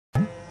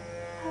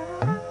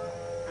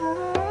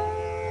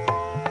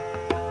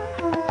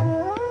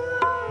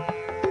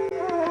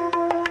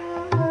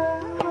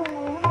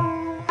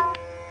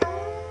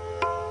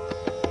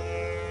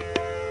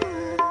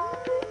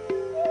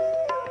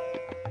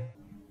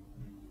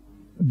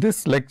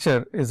This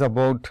lecture is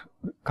about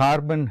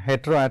carbon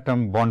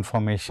heteroatom bond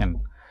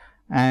formation,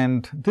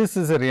 and this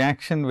is a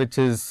reaction which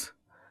is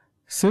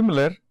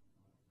similar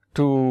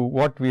to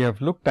what we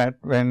have looked at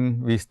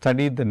when we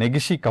studied the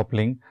Negishi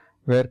coupling,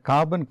 where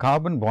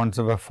carbon-carbon bonds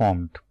were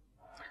formed.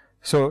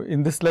 So,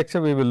 in this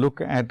lecture we will look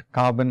at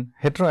carbon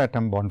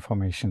heteroatom bond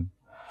formation,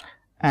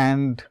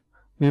 and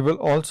we will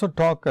also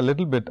talk a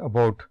little bit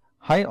about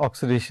high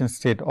oxidation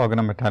state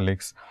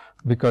organometallics,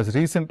 because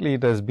recently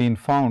it has been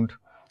found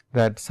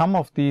that some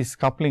of these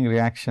coupling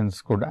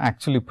reactions could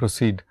actually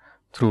proceed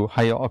through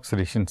higher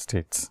oxidation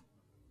states.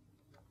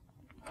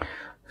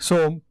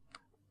 So,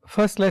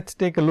 first let us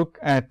take a look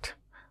at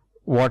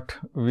what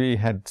we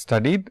had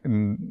studied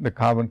in the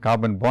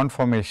carbon-carbon bond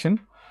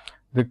formation.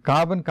 The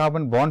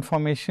carbon-carbon bond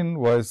formation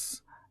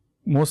was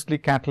mostly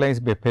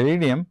catalyzed by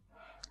palladium,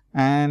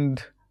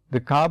 and the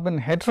carbon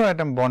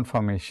heteroatom bond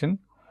formation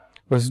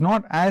was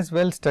not as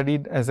well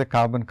studied as a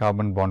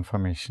carbon-carbon bond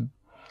formation.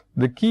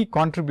 The key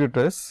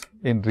contributors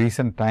in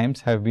recent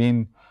times have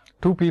been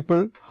two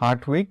people,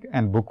 Hartwig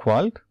and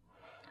Buchwald,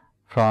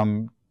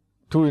 from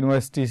two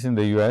universities in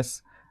the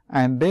US,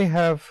 and they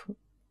have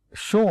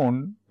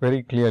shown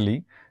very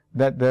clearly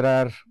that there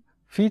are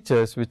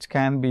features which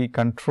can be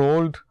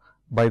controlled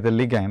by the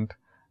ligand,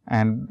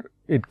 and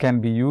it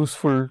can be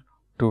useful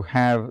to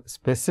have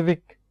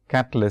specific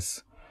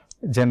catalysts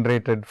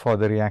generated for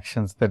the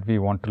reactions that we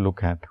want to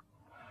look at.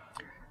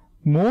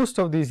 Most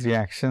of these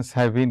reactions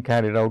have been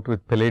carried out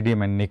with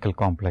palladium and nickel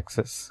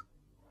complexes.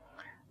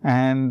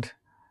 And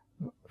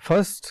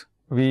first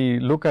we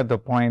look at the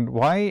point,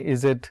 why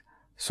is it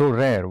so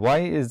rare?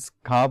 Why is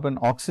carbon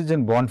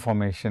oxygen bond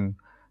formation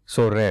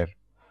so rare?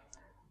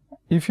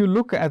 If you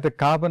look at the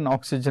carbon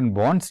oxygen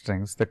bond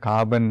strengths, the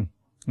carbon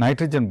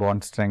nitrogen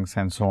bond strengths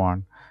and so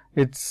on,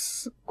 it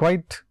is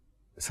quite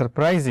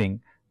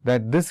surprising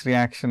that this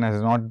reaction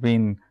has not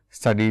been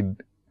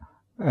studied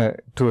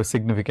to a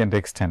significant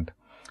extent.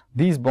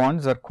 These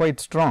bonds are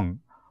quite strong.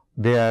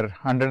 They are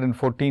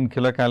 114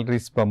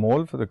 kilocalories per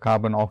mole for the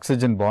carbon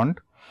oxygen bond.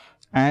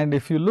 And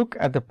if you look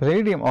at the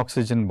palladium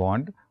oxygen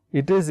bond,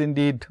 it is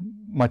indeed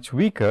much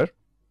weaker.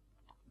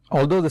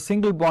 Although the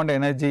single bond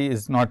energy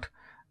is not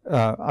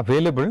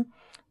available,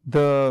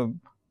 the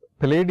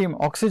palladium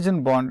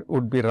oxygen bond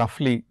would be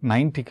roughly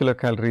 90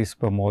 kilocalories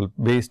per mole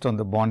based on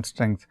the bond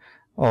strength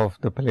of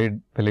the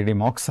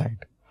palladium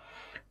oxide.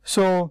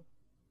 So,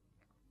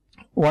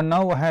 one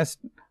now has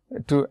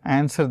to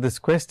answer this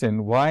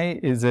question, why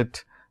is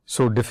it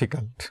so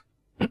difficult?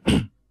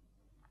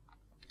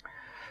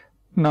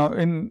 Now,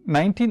 in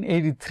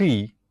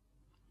 1983,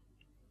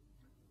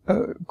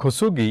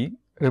 Kosugi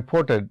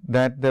reported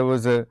that there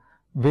was a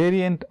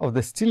variant of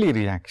the Stille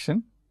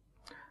reaction,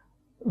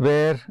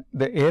 where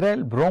the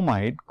aryl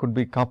bromide could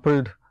be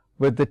coupled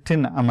with the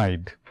tin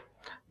amide.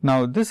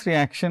 Now, this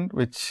reaction,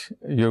 which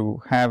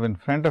you have in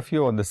front of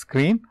you on the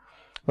screen,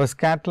 was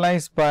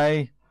catalyzed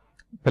by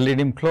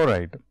palladium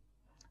chloride,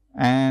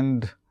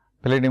 and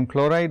palladium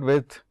chloride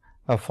with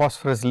a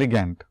phosphorus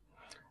ligand,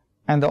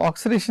 and the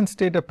oxidation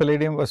state of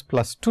palladium was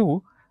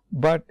 +2,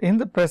 but in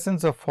the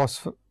presence of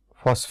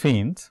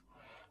phosphines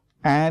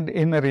and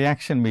in a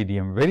reaction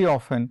medium, very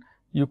often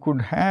you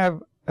could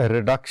have a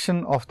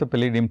reduction of the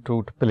palladium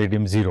 2 to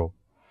palladium 0.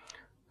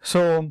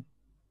 So,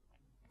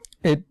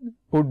 it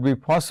would be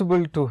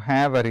possible to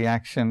have a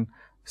reaction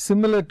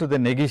similar to the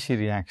Negishi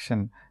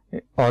reaction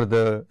or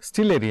the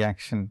Stille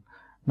reaction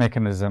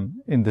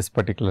mechanism in this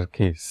particular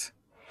case.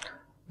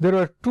 There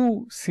are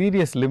two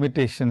serious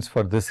limitations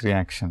for this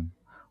reaction.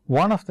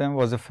 One of them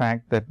was the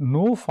fact that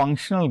no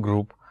functional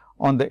group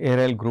on the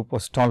aryl group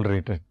was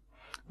tolerated,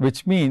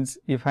 which means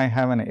if I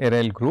have an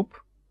aryl group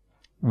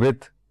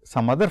with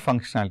some other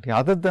functionality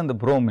other than the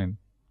bromine,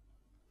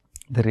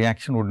 the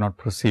reaction would not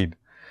proceed.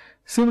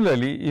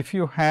 Similarly, if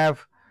you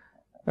have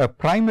a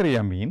primary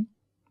amine,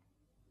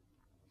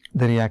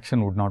 the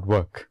reaction would not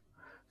work.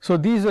 So,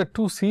 these are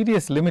two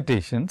serious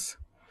limitations.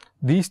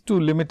 These two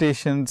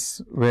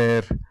limitations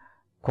were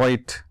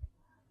quite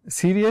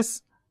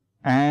serious,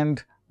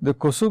 and the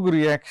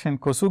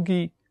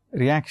Kosugi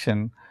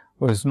reaction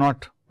was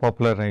not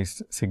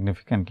popularized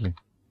significantly.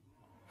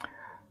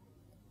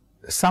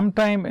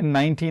 Sometime in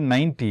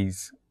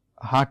 1990s,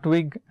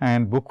 Hartwig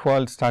and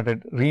Buchwald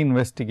started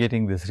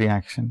reinvestigating this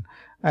reaction,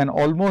 and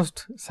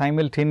almost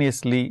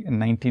simultaneously in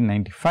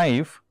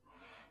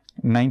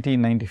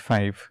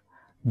 1995,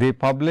 they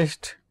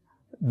published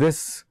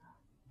this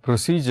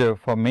procedure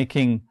for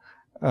making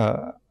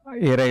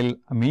aryl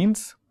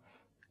amines,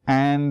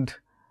 and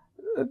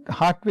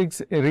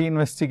Hartwig's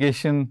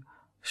reinvestigation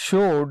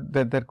showed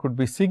that there could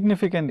be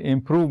significant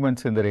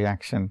improvements in the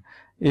reaction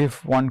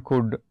if one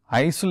could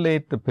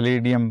isolate the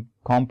palladium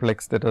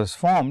complex that was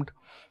formed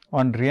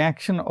on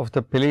reaction of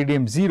the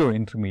palladium 0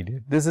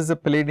 intermediate. This is a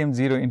palladium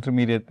 0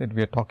 intermediate that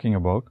we are talking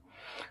about,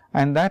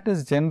 and that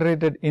is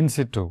generated in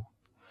situ.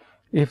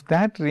 If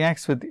that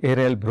reacts with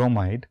aryl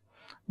bromide,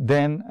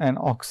 then an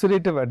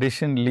oxidative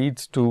addition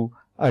leads to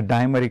a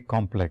dimeric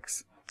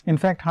complex. In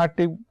fact,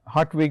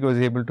 Hartwig was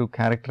able to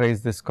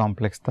characterize this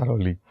complex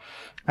thoroughly,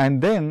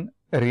 and then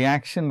a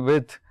reaction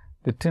with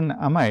the tin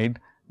amide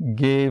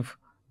gave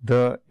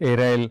the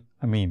aryl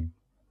amine.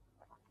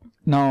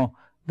 Now,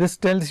 this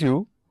tells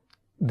you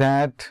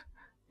that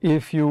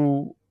if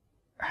you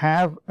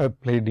have a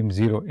palladium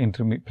 0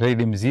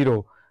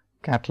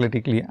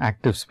 catalytically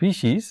active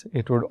species,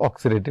 it would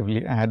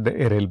oxidatively add the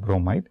aryl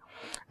bromide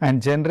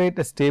and generate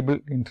a stable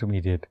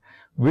intermediate,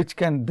 which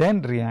can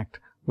then react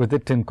with the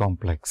tin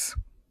complex.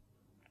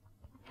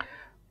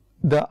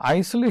 The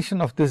isolation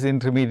of this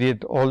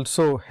intermediate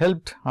also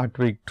helped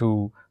Hartwig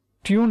to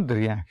tune the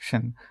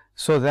reaction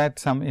so that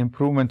some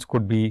improvements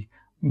could be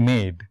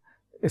made.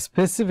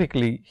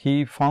 Specifically,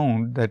 he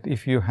found that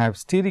if you have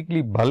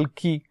sterically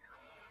bulky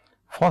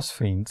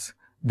phosphenes,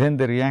 then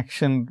the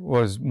reaction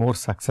was more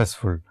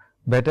successful,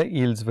 better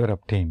yields were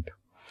obtained.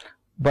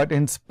 But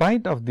in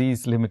spite of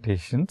these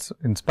limitations,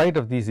 in spite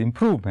of these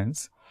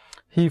improvements,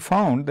 he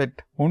found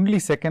that only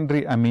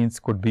secondary amines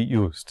could be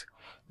used.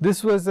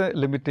 This was a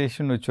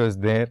limitation which was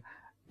there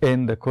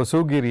in the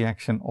Kosugi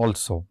reaction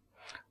also.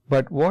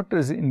 But what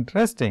is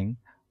interesting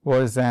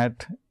was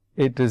that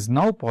it is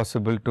now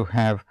possible to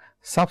have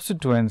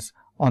substituents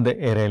on the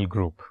aryl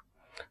group.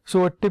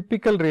 So, a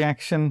typical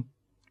reaction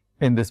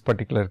in this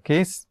particular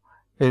case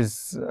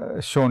is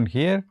shown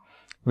here,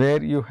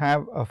 where you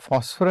have a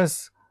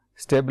phosphorus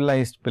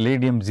stabilized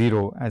palladium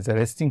 0 as a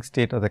resting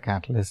state of the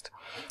catalyst,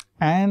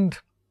 and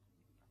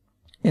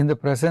in the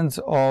presence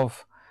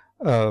of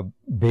a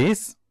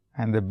base,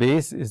 and the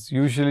base is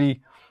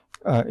usually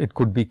it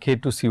could be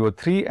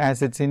K2CO3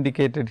 as it is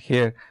indicated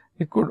here.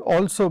 It could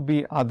also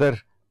be other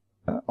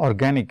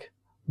organic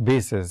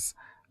bases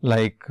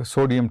like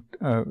sodium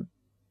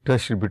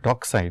tertiary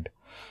butoxide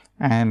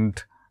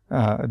and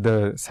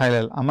the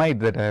silyl amide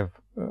that I have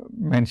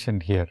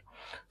mentioned here.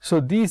 So,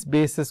 these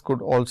bases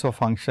could also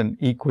function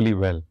equally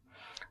well.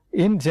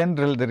 In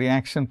general, the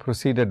reaction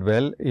proceeded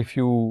well if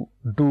you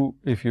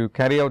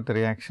carry out the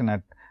reaction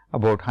at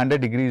about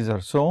 100 degrees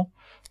or so,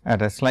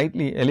 at a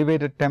slightly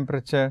elevated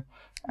temperature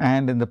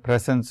and in the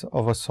presence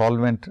of a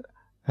solvent,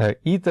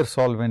 ether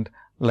solvent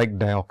like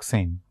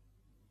dioxane.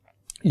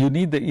 You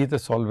need the ether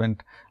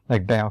solvent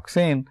like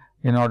dioxane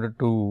in order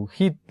to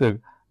heat the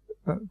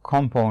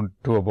compound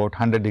to about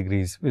 100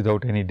 degrees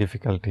without any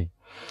difficulty.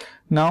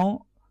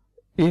 Now,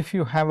 if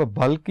you have a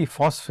bulky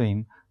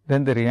phosphine,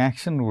 then the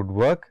reaction would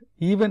work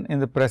even in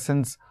the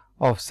presence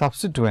of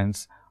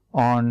substituents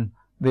on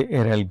the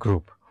aryl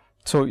group.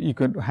 So, you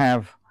could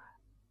have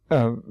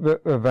a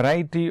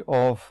variety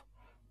of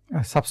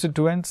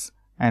substituents,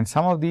 and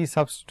some of these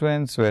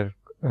substituents were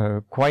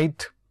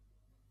quite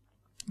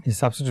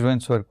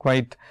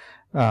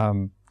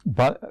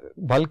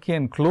bulky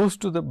and close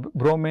to the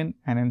bromine,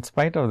 and in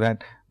spite of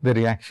that the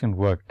reaction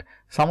worked.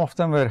 Some of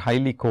them were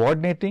highly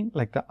coordinating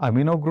like the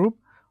amino group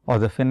or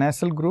the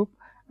phenacyl group,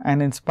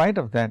 and in spite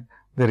of that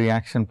the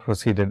reaction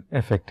proceeded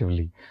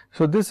effectively.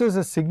 So, this is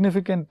a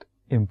significant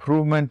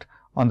improvement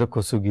on the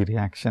Kosugi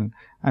reaction,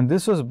 and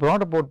this was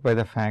brought about by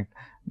the fact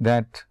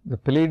that the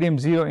palladium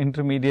 0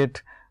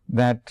 intermediate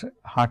that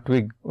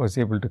Hartwig was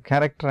able to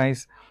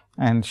characterize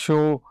and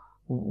show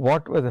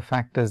what were the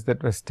factors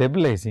that were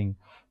stabilizing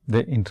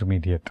the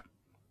intermediate.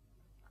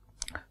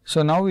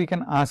 So, now we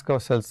can ask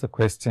ourselves the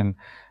question,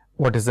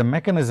 what is the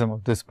mechanism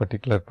of this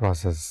particular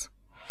process?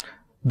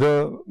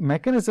 The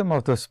mechanism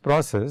of this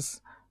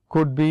process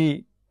could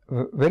be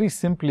very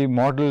simply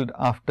modeled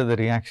after the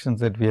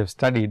reactions that we have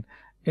studied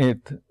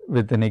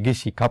with the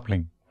Negishi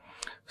coupling.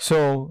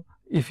 So,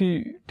 if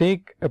you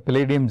take a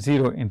palladium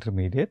 0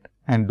 intermediate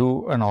and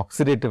do an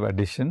oxidative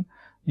addition,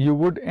 you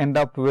would end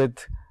up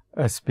with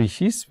a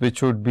species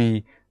which would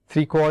be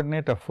 3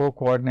 coordinate or 4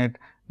 coordinate,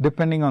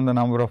 depending on the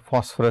number of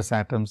phosphorus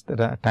atoms that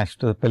are attached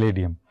to the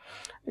palladium.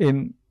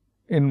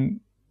 In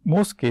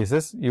most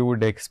cases, you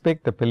would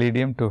expect the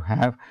palladium to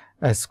have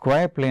a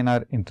square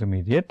planar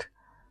intermediate,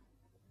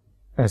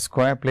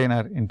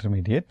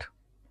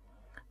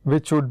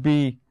 which would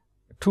be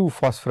 2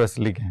 phosphorus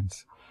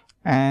ligands.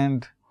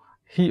 And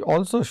he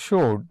also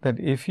showed that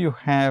if you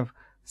have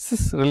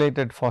cis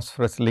related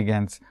phosphorus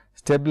ligands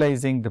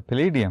stabilizing the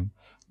palladium,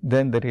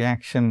 then the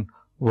reaction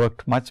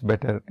worked much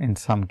better in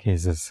some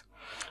cases.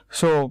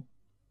 So,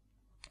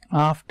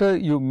 after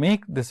you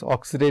make this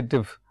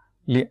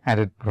oxidatively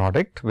added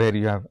product where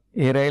you have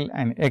aryl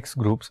and X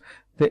groups,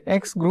 the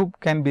X group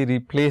can be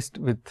replaced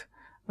with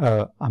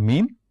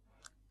amine,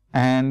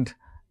 and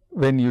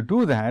when you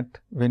do that,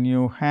 when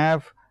you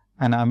have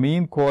an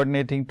amine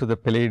coordinating to the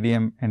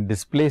palladium and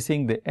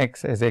displacing the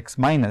X as X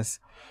minus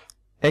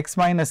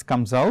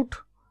comes out,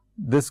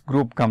 this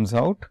group comes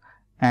out,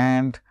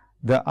 and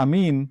the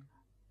amine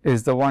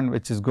is the one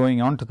which is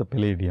going on to the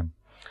palladium.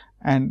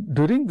 And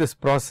during this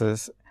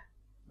process,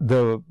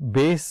 the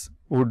base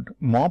would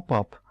mop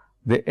up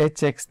the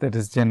HX that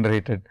is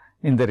generated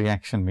in the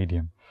reaction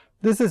medium.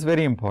 This is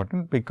very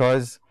important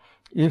because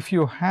if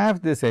you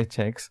have this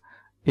HX,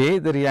 the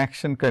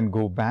reaction can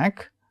go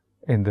back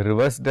in the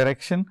reverse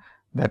direction.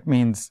 That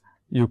means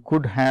you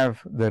could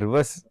have the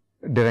reverse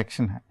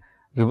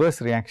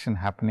reaction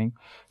happening.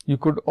 You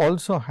could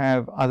also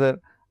have other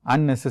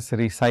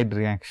unnecessary side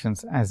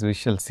reactions, as we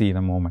shall see in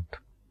a moment.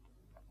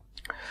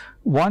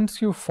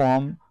 Once you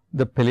form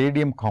the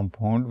palladium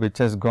compound, which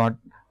has got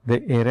the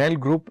aryl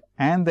group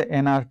and the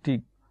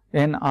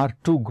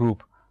NR2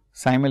 group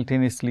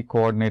simultaneously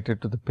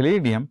coordinated to the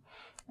palladium,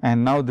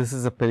 and now this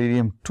is a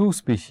palladium 2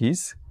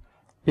 species,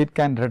 it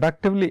can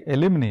reductively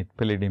eliminate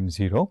palladium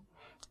 0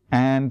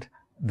 and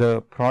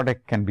the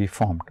product can be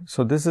formed.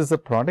 So, this is the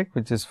product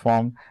which is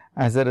formed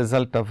as a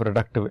result of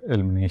reductive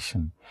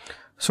elimination.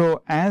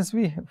 So, as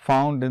we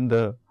found in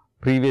the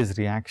previous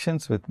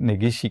reactions with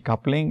Negishi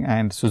coupling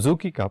and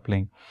Suzuki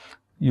coupling,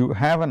 you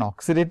have an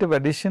oxidative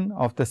addition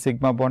of the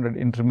sigma bonded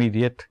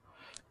intermediate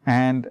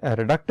and a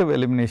reductive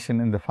elimination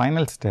in the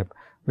final step,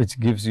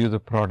 which gives you the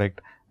product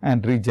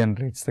and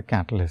regenerates the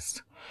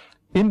catalyst.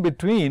 In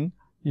between,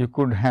 you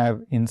could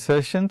have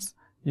insertions,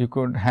 you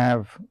could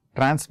have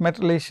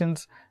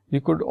transmetallations, you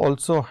could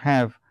also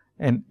have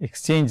an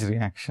exchange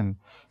reaction,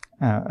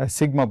 a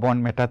sigma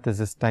bond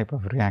metathesis type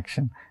of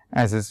reaction,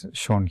 as is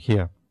shown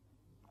here.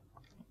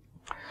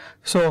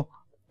 So,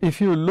 if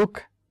you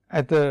look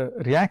at the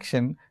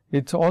reaction,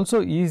 it is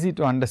also easy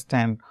to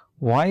understand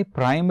why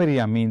primary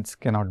amines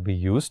cannot be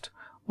used,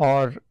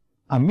 or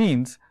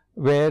amines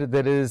where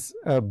there is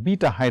a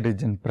beta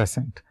hydrogen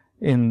present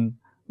in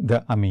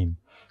the amine.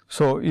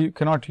 So, you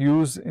cannot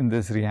use in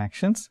these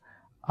reactions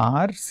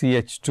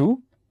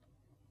RCH2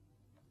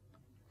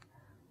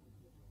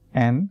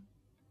 and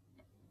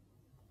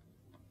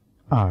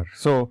R.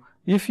 So,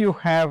 if you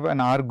have an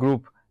R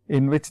group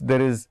in which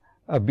there is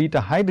a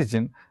beta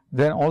hydrogen,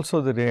 then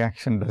also the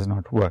reaction does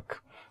not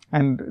work.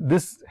 And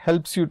this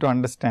helps you to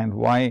understand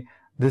why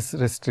this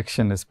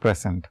restriction is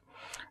present.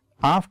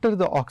 After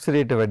the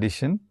oxidative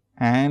addition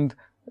and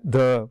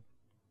the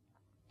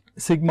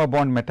sigma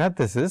bond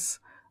metathesis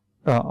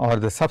or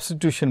the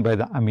substitution by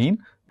the amine,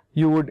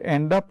 you would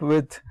end up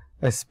with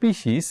a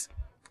species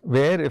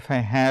where if I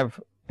have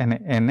an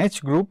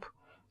NH group,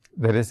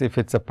 that is, if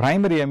it is a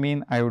primary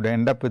amine, I would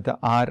end up with the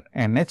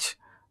RNH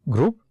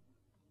group,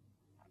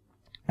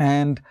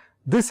 and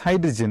this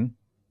hydrogen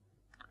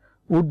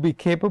would be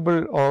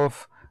capable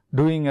of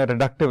doing a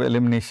reductive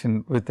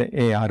elimination with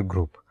the AR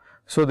group.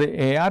 So,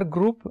 the AR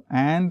group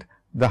and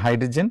the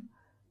hydrogen,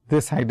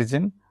 this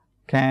hydrogen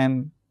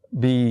can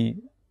be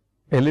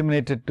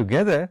eliminated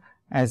together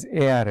as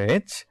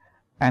ARH,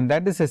 and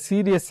that is a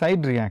serious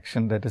side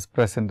reaction that is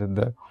present in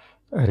the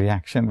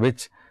reaction,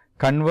 which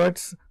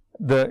converts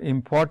the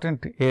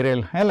important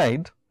aryl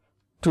halide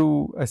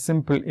to a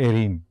simple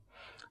arene.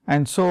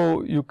 And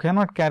so, you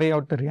cannot carry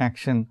out the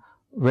reaction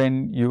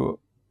when you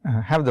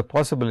have the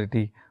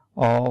possibility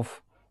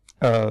of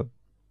a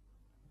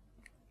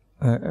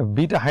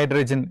beta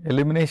hydrogen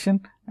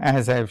elimination,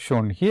 as I have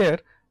shown here.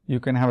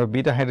 You can have a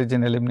beta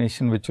hydrogen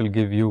elimination which will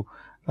give you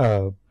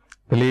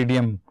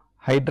palladium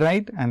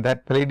hydride, and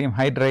that palladium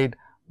hydride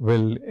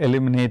will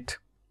eliminate,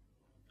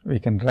 we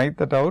can write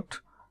that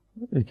out,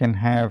 we can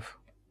have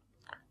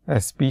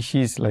a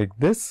species like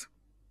this.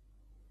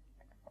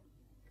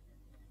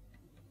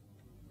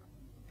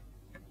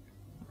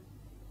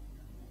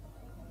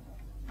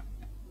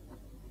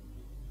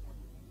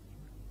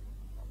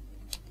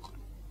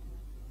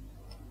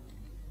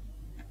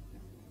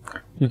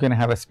 You can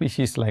have a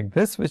species like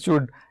this, which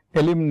would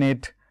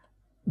eliminate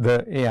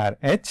the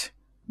ARH.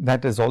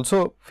 That is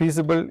also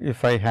feasible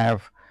if I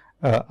have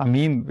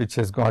amine which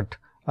has got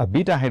a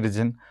beta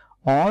hydrogen,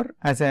 or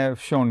as I have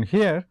shown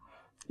here,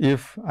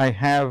 if I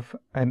have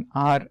an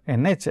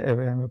RNH,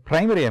 a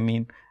primary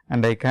amine,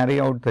 and I carry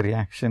out the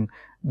reaction,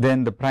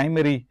 then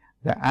the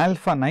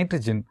alpha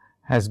nitrogen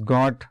has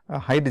got a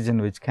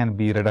hydrogen which can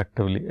be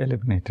reductively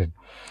eliminated.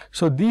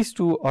 So, these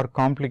two are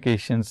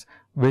complications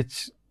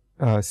which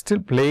still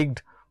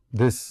plagued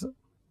this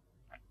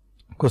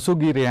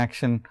Kosugi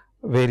reaction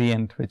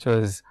variant, which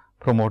was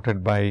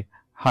promoted by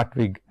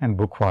Hartwig and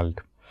Buchwald.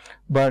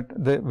 But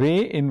the way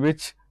in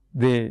which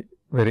they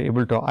were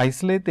able to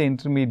isolate the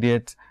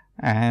intermediates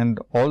and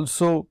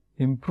also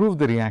improve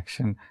the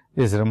reaction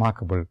is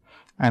remarkable,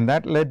 and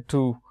that led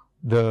to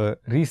the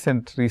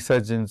recent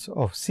resurgence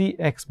of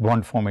CX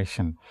bond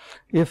formation.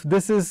 If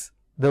this is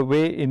the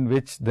way in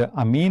which the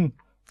amine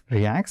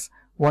reacts,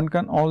 one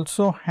can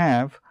also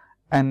have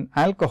an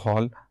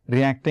alcohol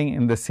reacting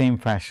in the same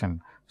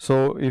fashion.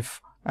 So,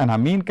 if an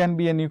amine can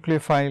be a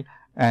nucleophile,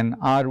 an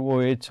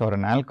ROH or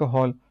an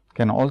alcohol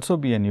can also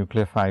be a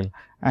nucleophile,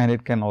 and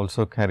it can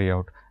also carry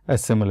out a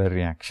similar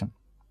reaction.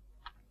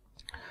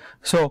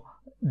 So,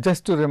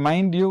 just to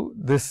remind you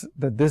that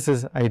this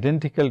is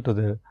identical to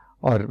the,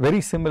 or very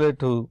similar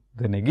to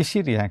the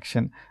Negishi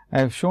reaction. I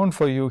have shown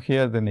for you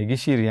here the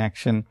Negishi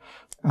reaction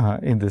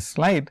in this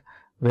slide,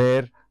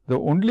 where the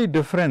only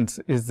difference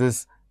is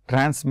this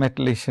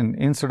transmetallation.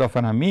 Instead of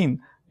an amine,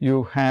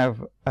 you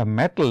have a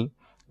metal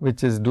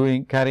which is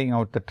carrying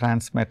out the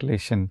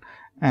transmetallation,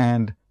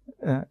 and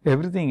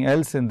everything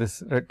else in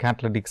this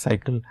catalytic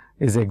cycle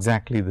is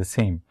exactly the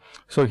same.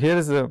 So,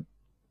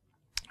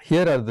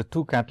 here are the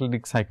two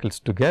catalytic cycles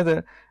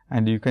together,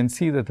 and you can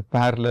see that the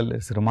parallel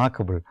is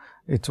remarkable.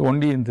 It is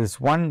only in this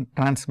one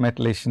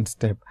transmetallation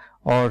step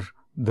or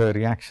the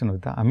reaction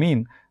with the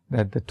amine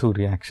that the two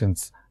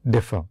reactions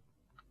differ.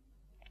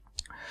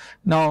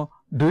 Now,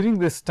 during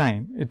this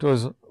time, it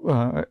was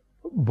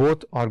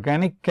both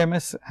organic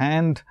chemists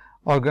and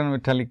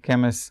organometallic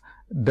chemists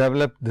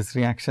developed this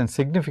reaction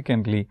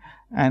significantly.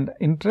 And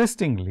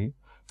interestingly,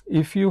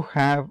 if you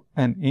have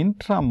an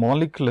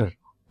intramolecular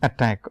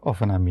attack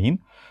of an amine,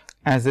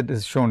 as it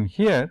is shown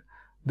here,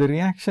 the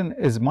reaction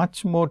is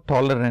much more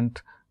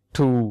tolerant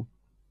to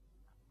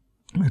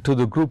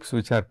the groups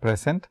which are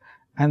present,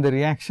 and the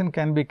reaction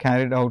can be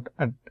carried out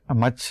at a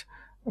much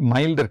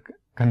milder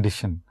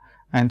condition.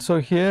 And so,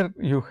 here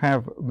you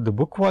have the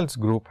Buchwald's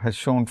group has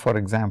shown, for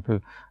example,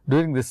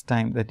 during this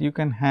time that you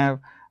can have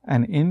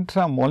an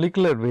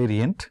intramolecular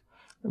variant,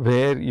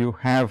 where you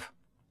have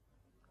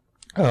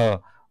a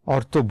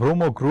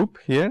orthobromo group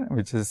here,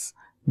 which is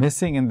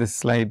missing in this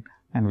slide,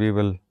 and we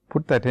will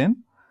put that in.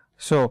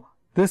 So,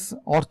 this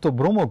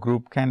orthobromo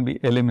group can be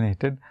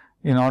eliminated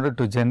in order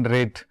to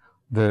generate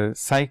the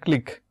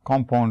cyclic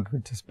compound,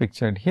 which is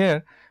pictured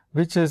here,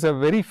 which is a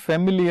very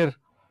familiar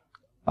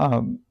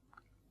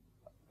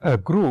a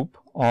group,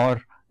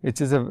 or which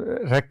is a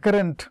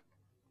recurrent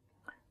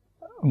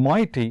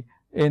moiety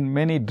in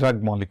many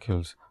drug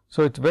molecules.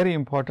 So, it is very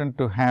important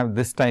to have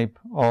this type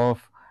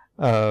of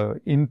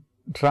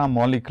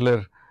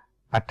intramolecular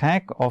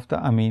attack of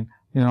the amine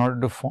in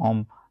order to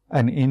form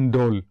an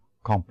indole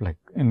complex,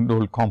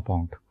 indole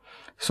compound.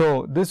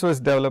 So, this was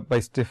developed by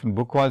Stephen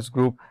Buchwald's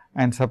group,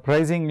 and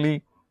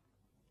surprisingly,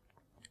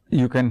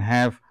 you can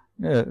have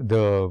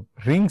the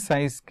ring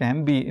size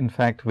can be in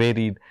fact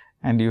varied,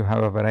 and you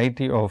have a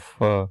variety of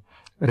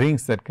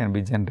rings that can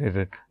be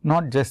generated,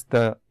 not just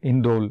the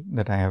indole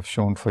that I have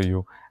shown for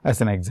you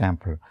as an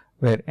example,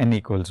 where n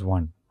equals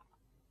 1.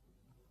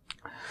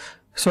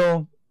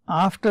 So,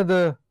 after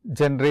the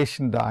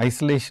generation, the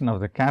isolation of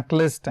the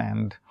catalyst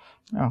and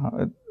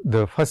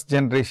the first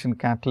generation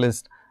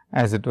catalyst,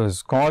 as it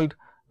was called,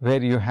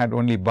 where you had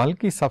only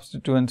bulky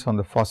substituents on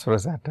the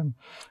phosphorus atom,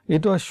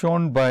 it was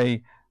shown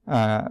by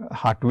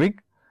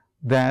Hartwig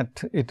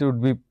that it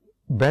would be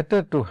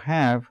better to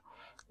have,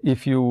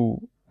 if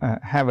you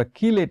have a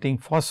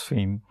chelating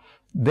phosphine,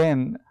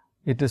 then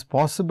it is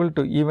possible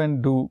to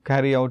even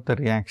carry out the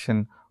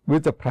reaction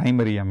with a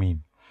primary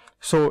amine.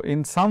 So,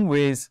 in some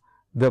ways,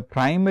 the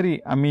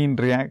primary amine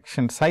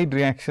reaction, side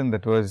reaction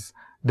that was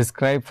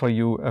described for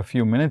you a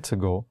few minutes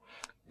ago,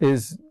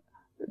 is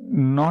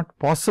not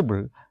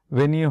possible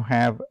when you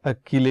have a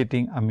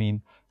chelating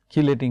amine,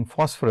 chelating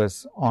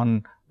phosphorus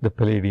on the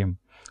palladium.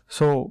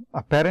 So,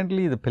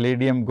 apparently the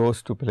palladium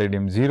goes to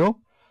palladium 0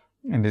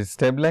 and is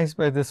stabilized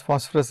by this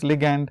phosphorus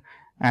ligand,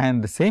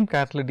 and the same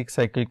catalytic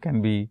cycle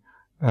can be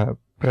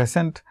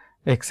present,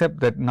 except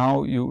that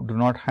now you do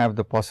not have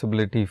the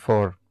possibility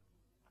for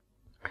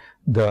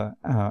the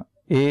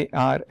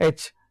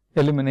ARH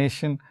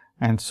elimination,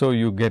 and so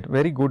you get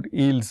very good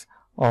yields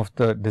of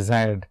the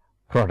desired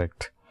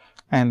product.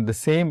 And the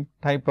same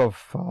type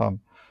of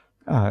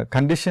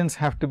conditions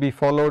have to be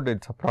followed.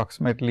 It is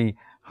approximately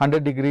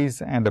 100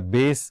 degrees and a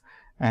base,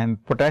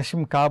 and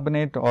potassium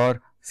carbonate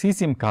or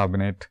cesium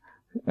carbonate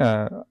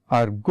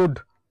are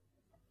good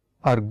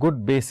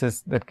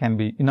bases that can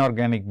be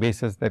inorganic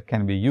bases that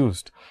can be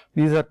used.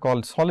 These are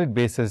called solid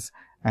bases,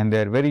 and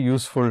they are very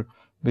useful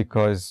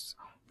because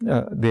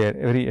they are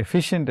very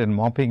efficient in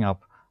mopping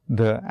up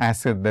the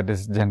acid that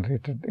is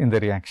generated in the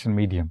reaction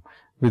medium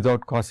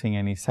without causing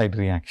any side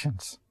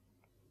reactions.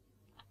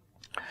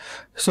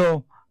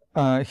 So,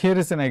 here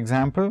is an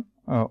example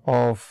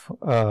of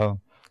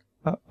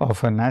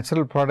a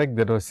natural product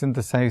that was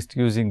synthesized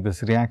using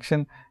this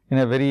reaction in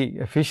a very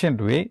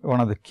efficient way.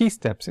 One of the key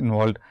steps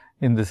involved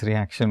in this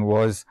reaction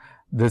was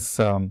this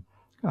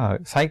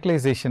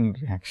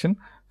cyclization reaction.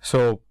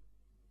 So,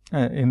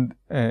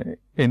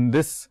 in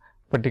this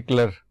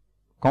particular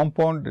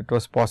compound, it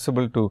was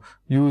possible to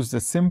use the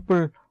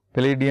simple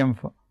palladium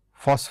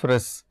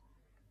phosphorus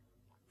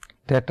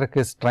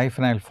tetrakis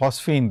triphenyl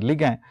phosphine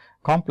ligand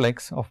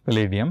complex of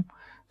palladium.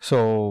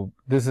 So,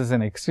 this is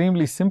an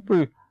extremely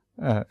simple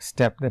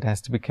step that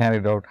has to be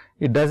carried out.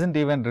 It does not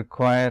even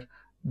require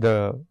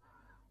the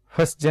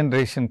first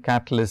generation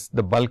catalyst,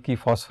 the bulky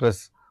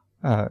phosphorus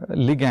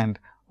ligand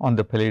on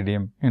the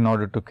palladium, in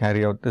order to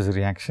carry out this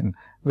reaction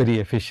very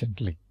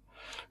efficiently.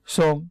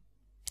 So,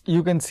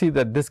 you can see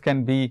that this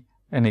can be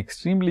an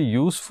extremely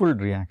useful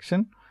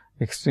reaction,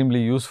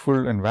 extremely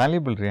useful and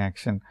valuable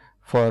reaction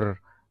for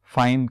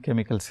fine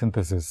chemical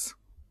synthesis.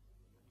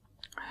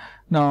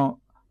 Now,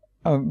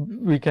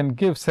 we can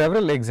give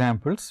several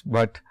examples,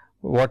 but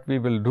what we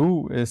will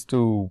do is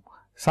to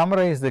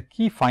summarize the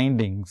key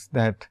findings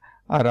that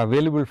are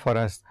available for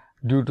us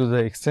due to the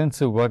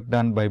extensive work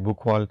done by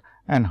Buchwald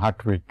and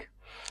Hartwig.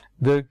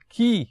 The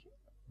key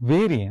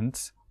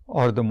variants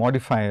or the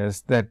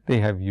modifiers that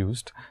they have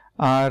used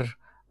are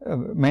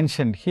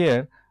mentioned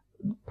here.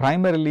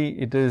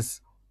 Primarily, it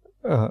is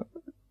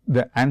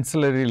the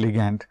ancillary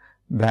ligand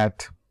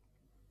that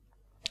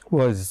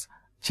was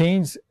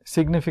changed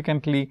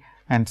significantly,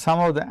 and some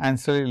of the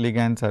ancillary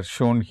ligands are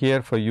shown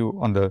here for you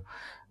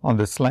on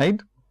the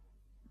slide.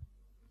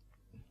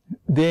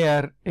 They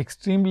are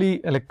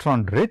extremely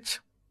electron rich,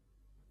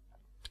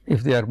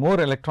 If they are more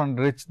electron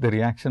rich, the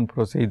reaction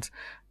proceeds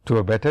to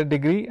a better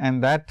degree,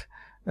 and that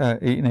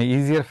in a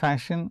easier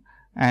fashion,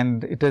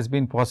 and it has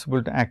been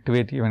possible to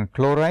activate even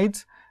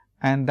chlorides,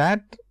 and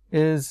that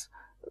is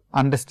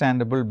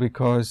understandable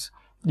because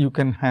you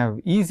can have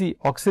easy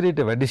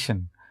oxidative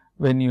addition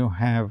when you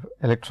have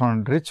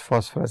electron rich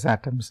phosphorus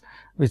atoms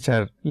which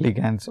are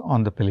ligands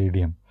on the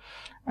palladium.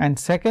 And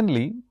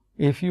secondly,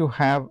 if you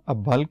have a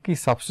bulky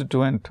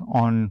substituent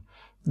on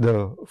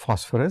the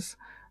phosphorus,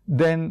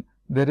 then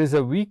there is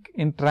a weak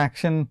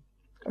interaction,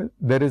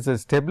 there is a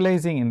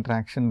stabilizing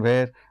interaction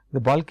where the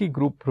bulky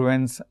group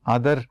prevents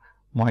other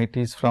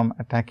moieties from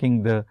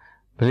attacking the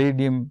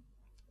palladium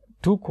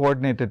 2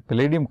 coordinated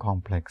palladium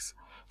complex,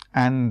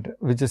 and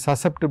which is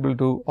susceptible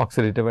to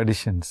oxidative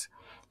additions.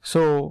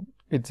 So,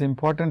 it is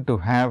important to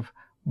have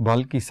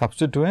bulky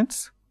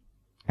substituents,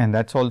 and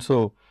that is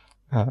also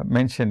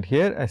mentioned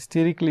here as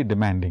sterically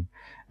demanding.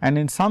 And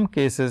in some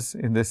cases,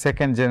 in the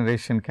second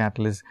generation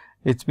catalyst,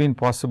 it has been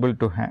possible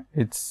to have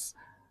its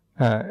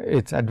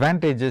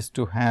advantages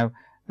to have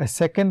a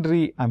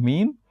secondary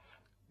amine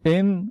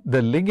in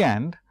the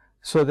ligand,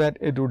 so that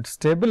it would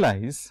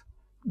stabilize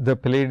the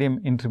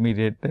palladium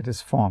intermediate that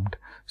is formed.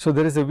 So,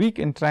 there is a weak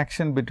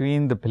interaction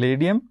between the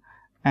palladium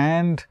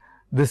and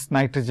this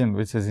nitrogen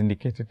which is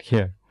indicated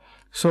here.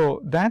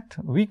 So, that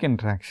weak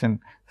interaction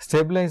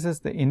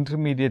stabilizes the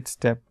intermediate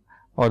step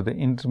or the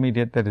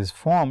intermediate that is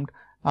formed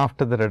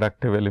after the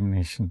reductive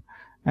elimination,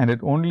 and it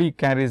only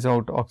carries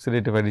out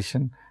oxidative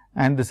addition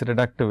and this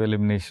reductive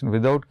elimination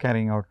without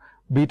carrying out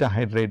beta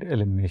hydride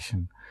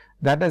elimination.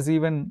 That has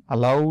even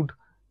allowed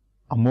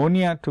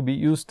ammonia to be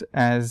used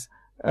as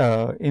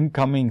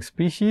incoming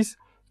species,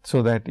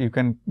 so that you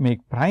can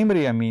make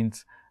primary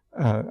amines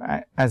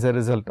as a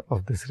result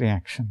of this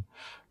reaction.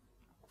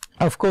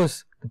 Of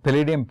course, the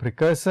palladium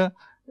precursor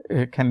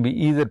can be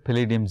either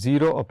palladium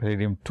 0 or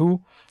palladium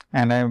 2,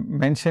 and I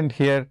mentioned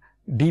here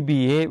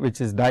DBA,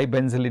 which is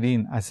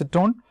dibenzylidene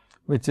acetone,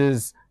 which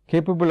is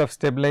capable of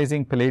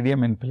stabilizing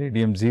palladium in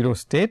palladium 0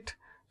 state.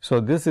 So,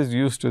 this is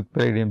used with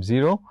palladium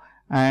 0,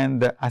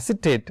 and the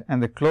acetate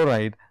and the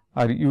chloride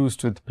are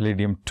used with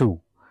palladium 2.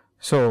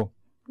 So,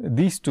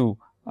 these two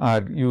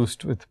are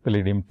used with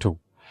palladium 2.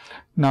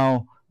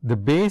 Now, the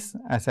base,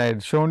 as I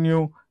had shown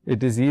you,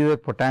 it is either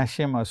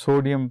potassium or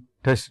sodium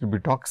tertiary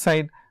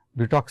butoxide.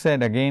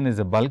 Butoxide again is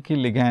a bulky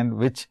ligand,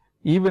 which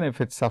even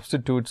if it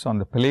substitutes on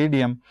the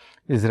palladium,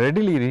 is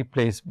readily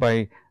replaced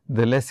by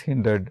the less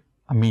hindered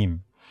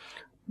amine.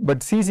 But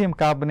cesium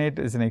carbonate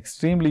is an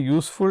extremely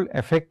useful,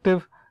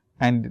 effective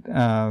and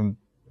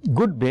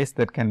good base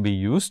that can be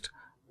used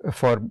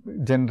for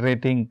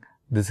generating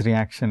this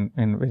reaction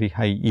in very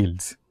high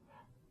yields.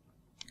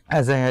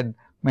 As I had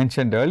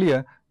mentioned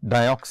earlier,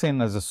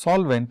 dioxane as a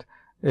solvent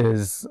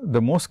is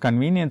the most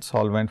convenient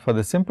solvent for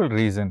the simple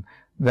reason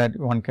that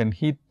one can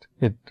heat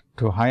it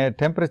to higher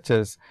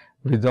temperatures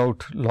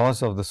without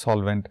loss of the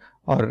solvent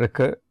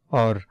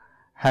or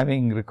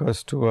having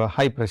recourse to a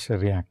high pressure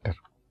reactor.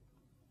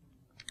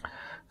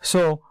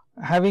 So,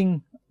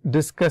 having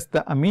discussed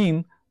the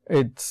amine,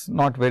 it is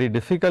not very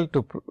difficult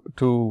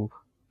to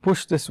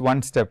push this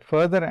one step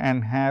further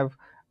and have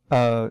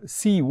a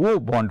CO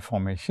bond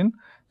formation.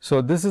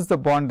 So, this is the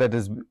bond that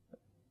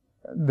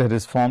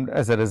is formed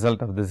as a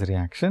result of this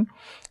reaction,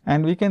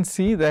 and we can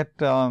see that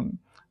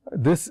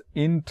this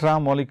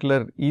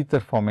intramolecular ether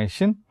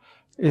formation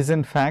is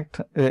in fact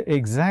the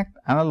exact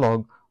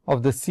analog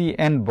of the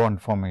CN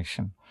bond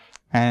formation,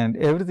 and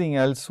everything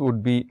else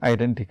would be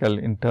identical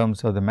in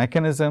terms of the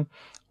mechanism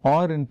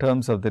or in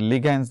terms of the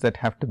ligands that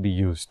have to be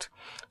used.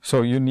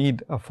 So, you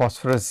need a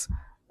phosphorus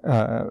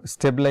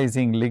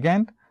stabilizing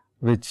ligand,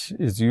 which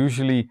is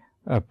usually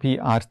a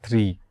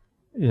PR3.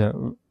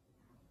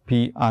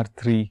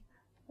 PR3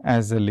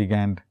 as a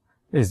ligand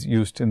is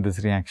used in this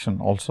reaction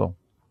also.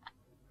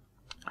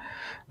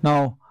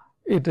 Now,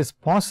 it is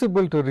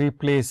possible to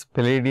replace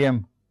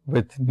palladium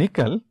with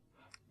nickel.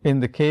 In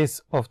the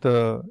case of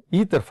the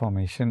ether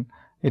formation,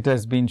 it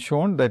has been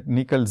shown that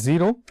nickel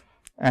 0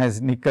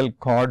 as nickel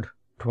cod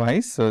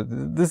twice. So,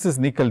 this is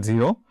nickel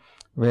 0,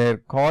 where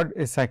cod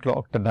is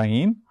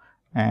cyclooctadiene,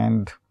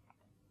 and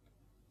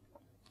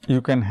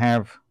you can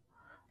have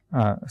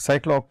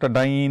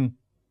cyclooctadiene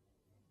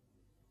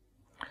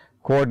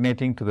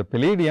coordinating to the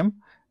palladium,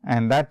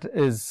 and that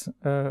is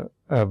a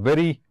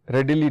very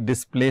readily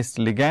displaced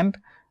ligand,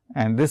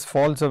 and this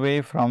falls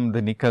away from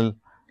the nickel.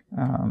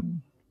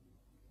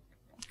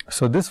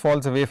 So, this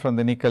falls away from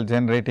the nickel,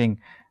 generating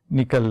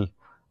nickel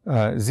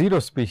 0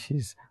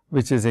 species,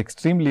 which is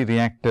extremely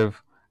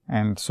reactive.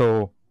 And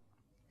so,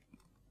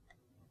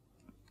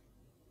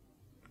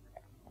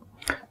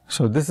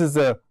 this is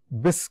a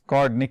bis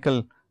cod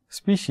nickel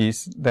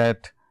species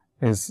that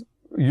is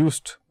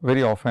used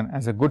very often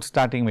as a good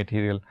starting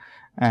material,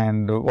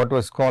 and what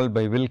was called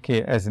by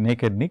Wilke as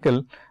naked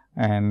nickel,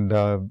 and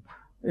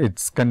it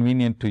is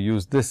convenient to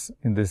use this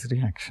in these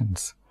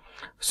reactions.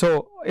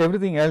 So,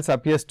 everything else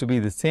appears to be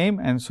the same,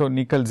 and so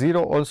nickel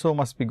 0 also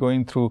must be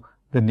going through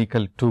the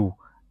nickel 2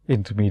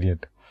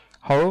 intermediate.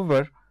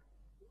 However,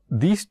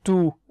 these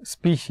two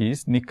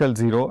species, nickel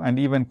 0 and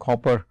even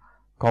copper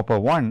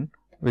 1,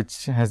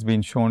 which has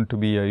been shown to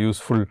be a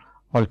useful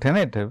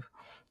alternative,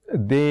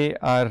 they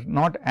are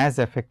not as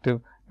effective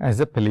as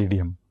the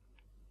palladium.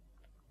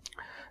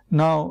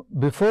 Now,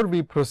 before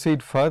we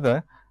proceed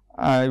further,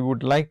 I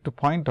would like to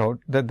point out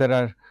that there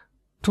are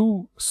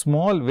two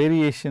small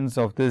variations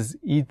of this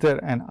ether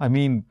and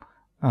amine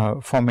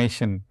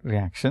formation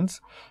reactions,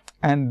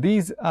 and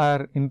these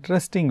are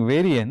interesting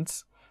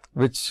variants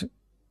which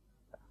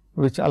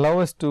allow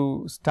us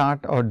to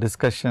start our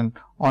discussion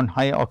on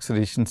high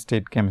oxidation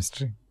state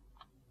chemistry.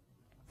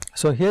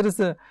 So, here is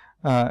a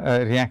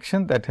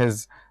reaction that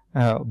has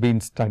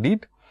been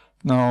studied.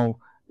 Now,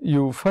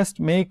 you first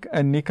make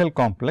a nickel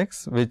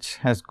complex which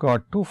has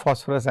got two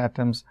phosphorus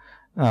atoms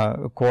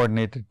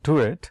coordinated to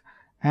it,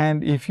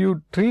 and if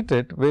you treat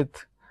it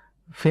with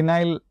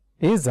phenyl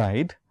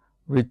azide,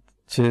 which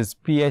is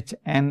pH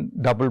N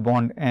double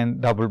bond N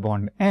double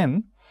bond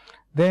N,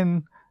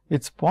 then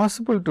it is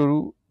possible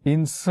to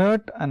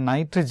insert a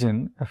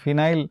nitrogen, a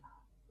phenyl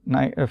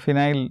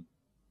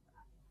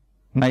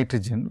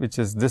nitrogen, which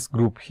is this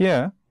group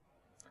here,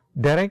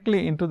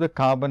 directly into the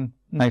carbon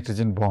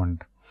nitrogen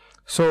bond.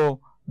 So,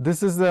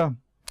 this is the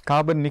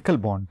carbon nickel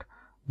bond.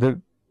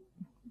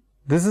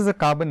 This is a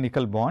carbon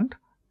nickel bond,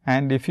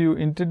 and if you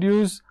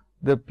introduce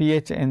the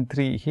pH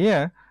N3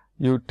 here,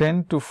 you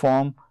tend to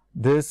form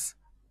this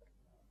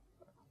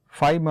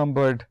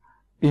 5-membered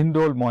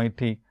indole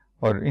moiety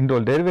or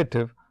indole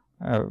derivative,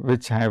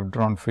 which I have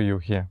drawn for you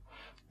here.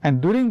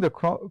 And during the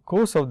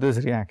course of this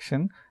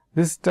reaction,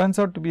 this turns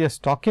out to be a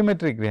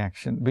stoichiometric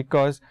reaction,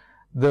 because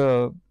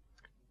the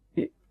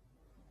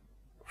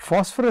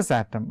phosphorus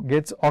atom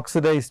gets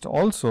oxidized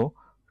also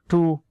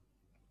to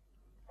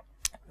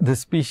the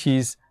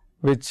species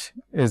which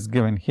is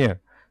given here.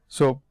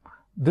 So,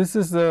 this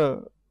is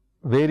the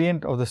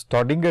variant of the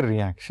Staudinger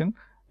reaction,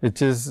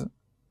 which is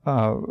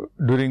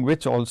during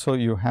which also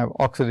you have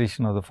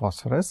oxidation of the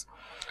phosphorus.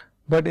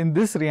 But in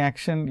this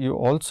reaction, you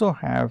also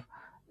have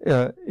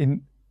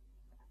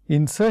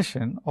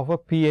insertion of a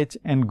pH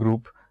N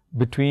group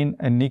between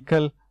a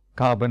nickel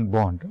carbon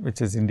bond,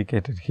 which is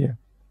indicated here.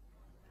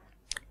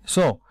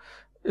 So,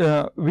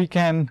 we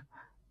can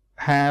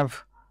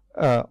have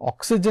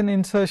oxygen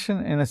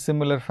insertion in a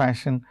similar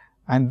fashion,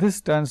 and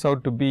this turns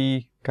out to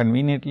be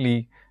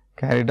conveniently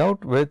carried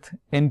out with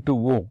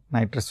N2O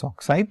nitrous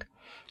oxide.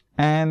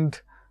 And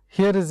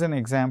here is an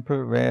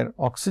example where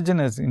oxygen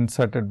is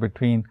inserted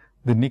between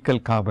the nickel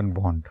carbon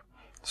bond.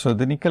 So,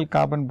 the nickel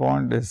carbon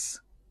bond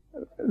is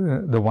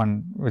the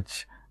one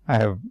which I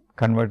have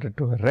converted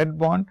to a red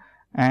bond,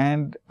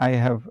 and I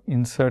have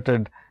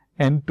inserted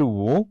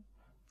N2O,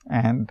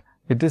 and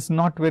it is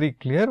not very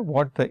clear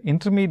what the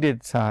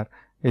intermediates are.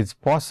 It is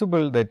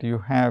possible that you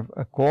have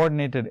a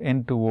coordinated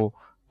N2O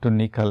to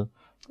nickel,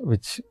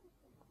 which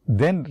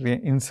then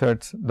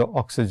inserts the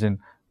oxygen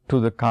to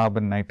the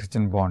carbon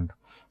nitrogen bond,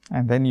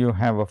 and then you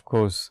have of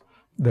course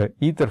the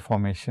ether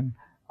formation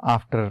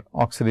after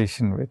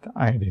oxidation with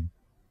iodine.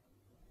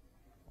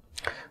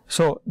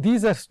 So,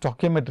 these are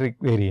stoichiometric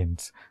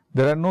variants.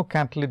 There are no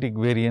catalytic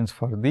variants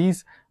for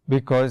these,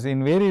 because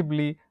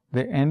invariably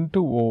the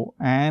N2O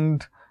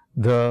and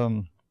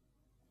the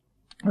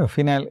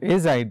phenyl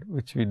azide,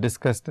 which we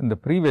discussed in the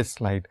previous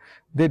slide,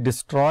 they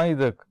destroy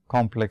the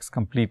complex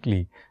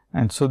completely,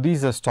 and so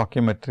these are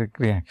stoichiometric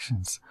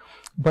reactions.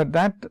 But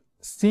that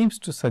seems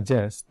to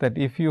suggest that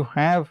if you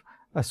have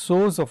a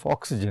source of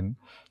oxygen,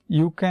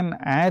 you can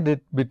add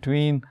it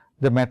between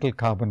the metal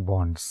carbon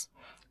bonds,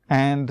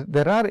 and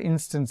there are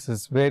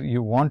instances where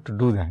you want to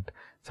do that.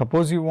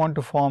 Suppose you want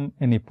to form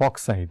an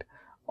epoxide,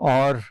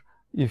 or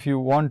if you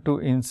want to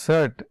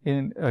insert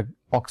in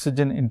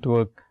oxygen into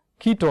a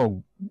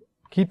ketone,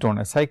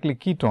 a cyclic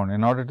ketone,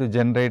 in order to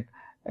generate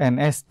an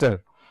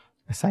ester,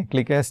 a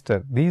cyclic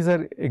ester. These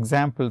are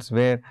examples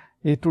where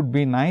it would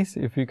be nice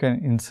if you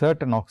can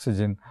insert an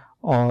oxygen,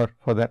 or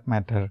for that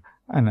matter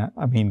an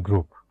amine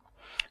group.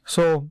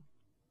 So,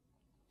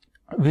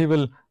 we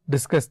will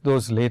discuss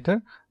those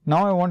later.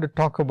 Now, I want to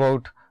talk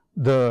about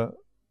the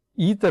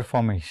ether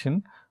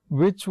formation,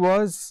 which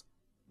was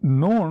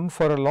known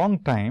for a long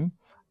time.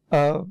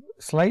 A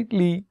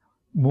slightly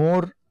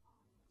more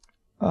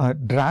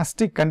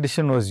drastic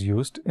condition was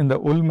used in the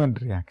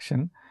Ullmann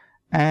reaction,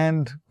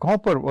 and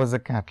copper was a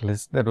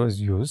catalyst that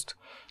was used.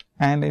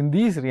 And in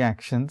these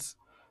reactions,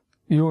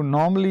 you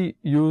normally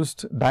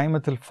used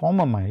dimethyl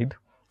formamide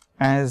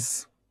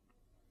as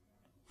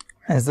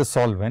the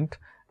solvent,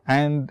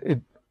 and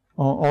it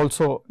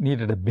also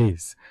needed a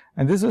base.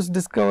 And this was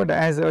discovered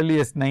as early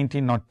as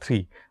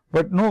 1903,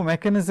 but no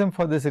mechanism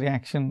for this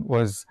reaction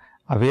was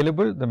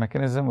available. The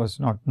mechanism was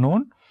not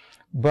known,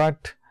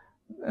 but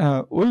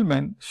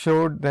Ullmann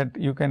showed that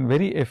you can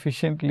very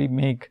efficiently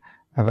make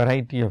a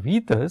variety of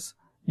ethers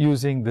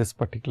using this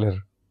particular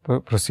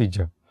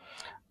procedure.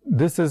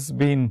 This has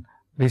been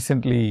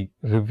recently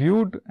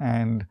reviewed,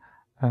 and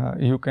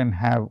you can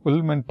have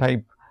Ullmann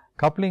type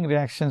coupling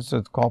reactions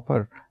with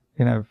copper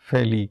in a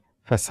fairly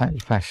facile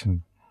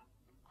fashion.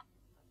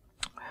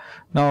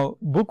 Now,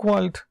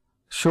 Buchwald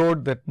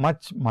showed that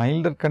much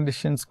milder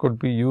conditions could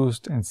be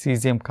used and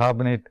cesium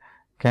carbonate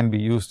can be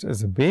used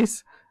as a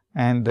base,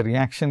 and the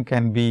reaction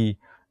can be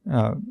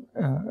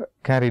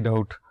carried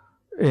out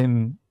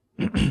in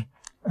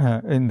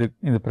in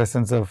the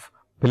presence of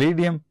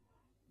palladium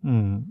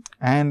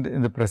and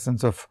in the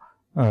presence of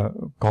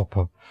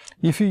copper.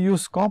 If you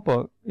use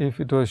copper, if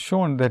it was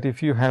shown that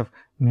if you have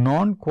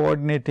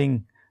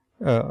non-coordinating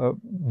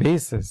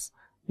bases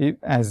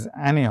as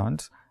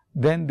anions,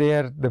 then they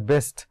are the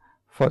best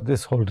for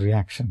this whole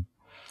reaction.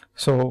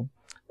 So,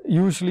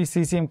 usually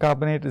cesium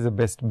carbonate is the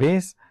best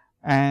base,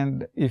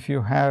 and if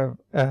you have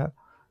a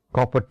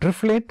copper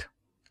triflate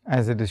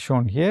as it is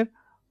shown here,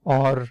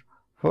 or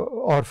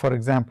for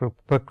example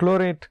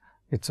perchlorate,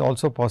 it is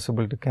also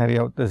possible to carry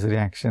out this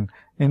reaction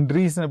in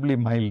reasonably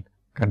mild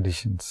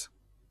conditions.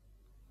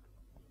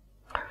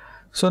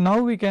 So,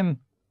 now we can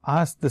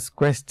ask this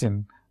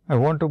question. I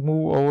want to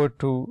move over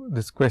to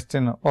this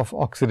question of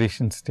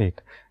oxidation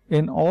state.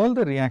 In all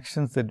the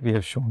reactions that we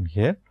have shown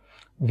here,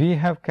 we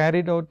have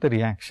carried out the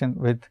reaction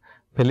with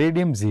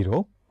palladium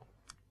 0,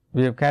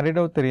 we have carried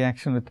out the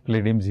reaction with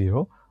palladium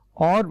 0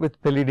 or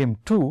with palladium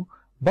 2,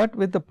 but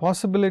with the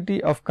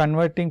possibility of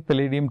converting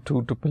palladium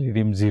 2 to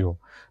palladium 0.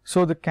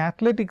 So, the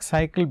catalytic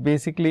cycle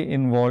basically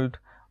involved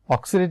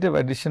oxidative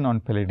addition on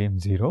palladium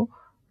 0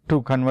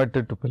 to convert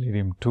it to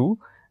palladium 2,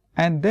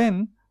 and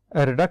then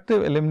a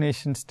reductive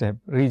elimination step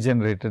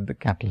regenerated the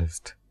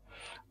catalyst.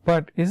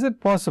 But is it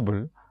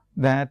possible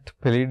that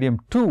palladium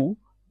 2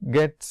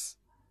 gets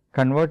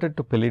converted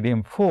to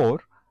palladium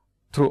 4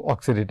 through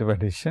oxidative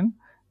addition,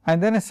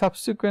 and then a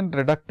subsequent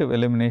reductive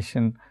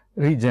elimination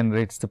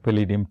regenerates the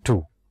palladium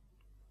 2?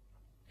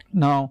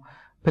 Now,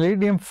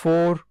 palladium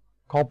 4,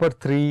 copper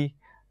 3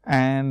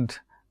 and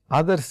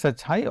other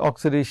such high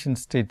oxidation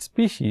state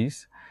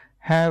species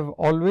have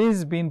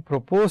always been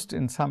proposed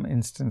in some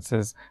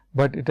instances,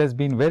 but it has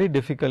been very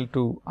difficult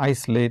to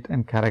isolate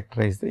and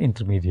characterize the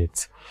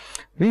intermediates.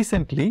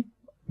 Recently,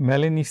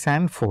 Melanie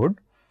Sanford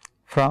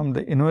from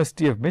the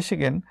University of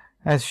Michigan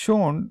has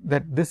shown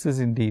that this is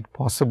indeed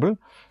possible,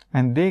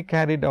 and they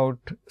carried out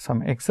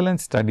some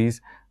excellent studies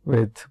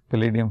with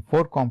palladium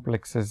 4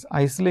 complexes,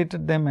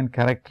 isolated them and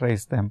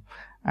characterized them,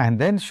 and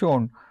then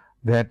shown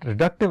that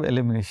reductive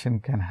elimination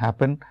can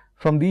happen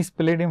from these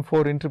palladium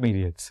 4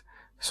 intermediates.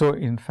 So,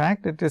 in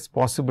fact, it is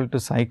possible to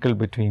cycle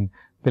between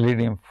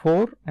palladium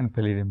 4 and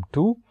palladium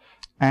 2,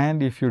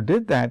 and if you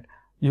did that,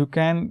 you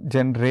can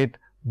generate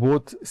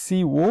both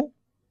CO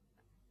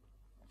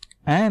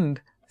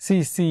and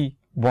CC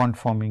bond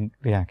forming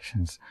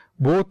reactions.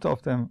 Both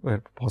of them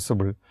were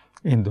possible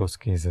in those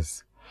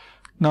cases.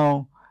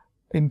 Now,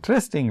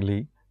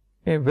 interestingly,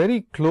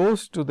 very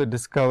close to the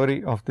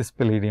discovery of this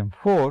palladium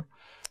 4,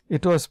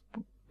 it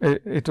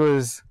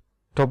was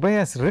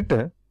Tobias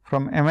Ritter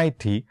from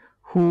MIT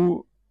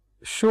who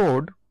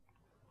showed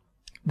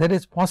that it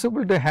is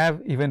possible to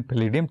have even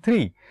palladium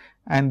 3,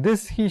 and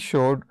this he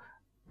showed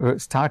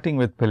starting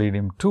with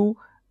palladium 2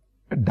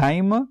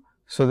 dimer.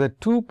 So, the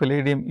 2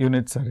 palladium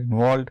units are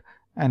involved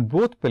and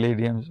both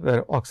palladiums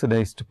were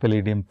oxidized to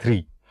palladium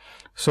 3.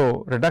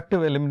 So,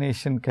 reductive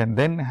elimination can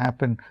then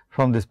happen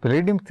from this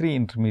palladium 3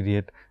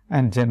 intermediate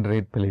and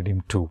generate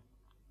palladium 2.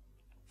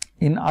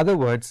 In other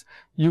words,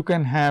 you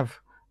can have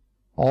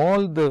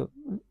all the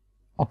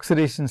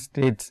oxidation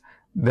states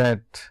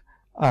that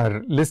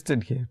are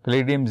listed here: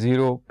 palladium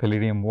 0,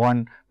 palladium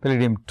 1,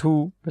 palladium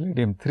 2,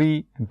 palladium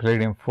 3 and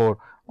palladium 4,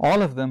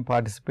 all of them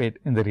participate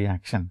in the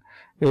reaction.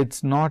 It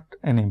is not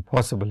an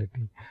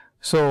impossibility.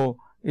 So,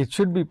 it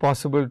should be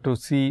possible to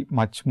see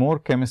much more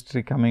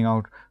chemistry coming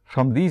out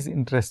from these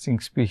interesting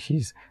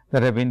species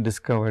that have been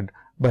discovered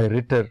by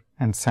Ritter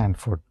and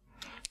Sanford.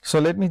 So,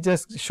 let me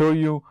just show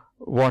you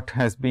what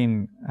has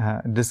been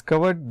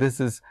discovered. This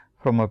is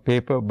from a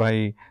paper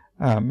by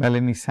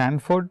Melanie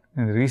Sanford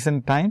in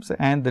recent times,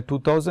 and the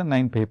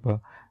 2009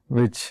 paper,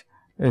 which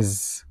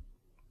is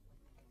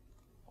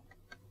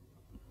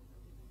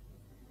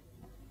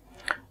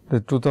the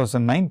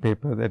 2009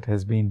 paper that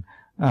has been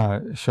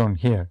shown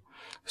here.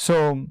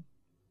 So,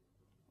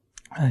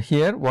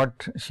 here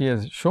what she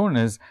has shown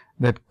is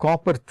that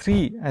copper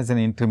 3 as an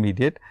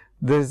intermediate,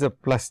 there is a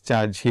plus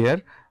charge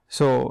here.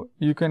 So,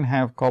 you can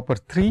have copper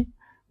 3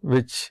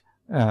 which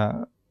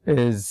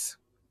is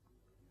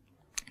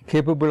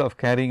capable of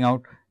carrying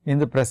out in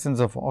the presence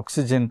of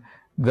oxygen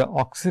the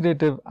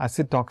oxidative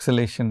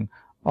acetoxylation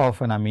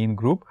of an amine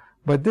group,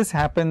 but this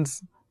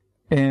happens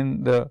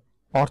in the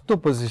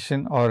ortho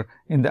position or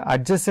in the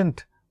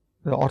adjacent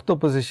ortho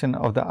position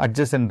of the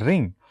adjacent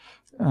ring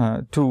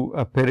to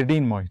a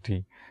pyridine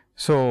moiety.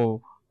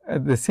 So,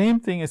 the same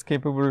thing is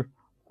capable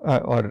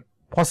or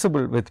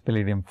possible with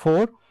palladium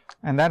 4,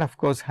 and that of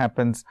course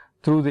happens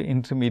through the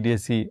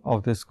intermediacy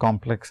of this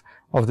complex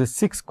of the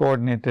 6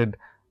 coordinated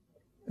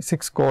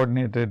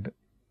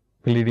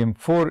palladium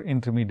 4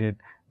 intermediate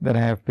that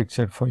I have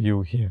pictured for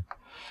you here.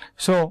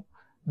 So,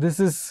 this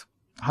is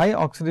high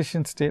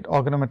oxidation state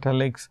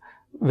organometallics,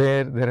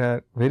 where there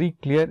are very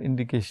clear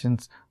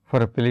indications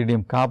for a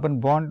palladium carbon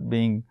bond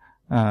being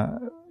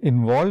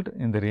involved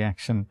in the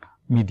reaction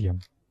medium.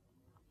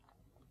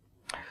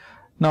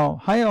 Now,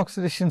 high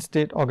oxidation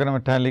state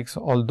organometallics,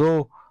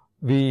 although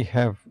we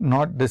have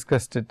not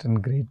discussed it in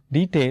great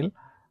detail,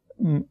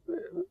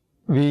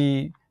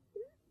 we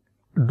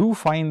do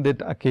find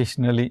it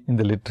occasionally in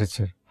the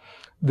literature.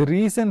 The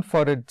reason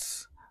for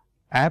its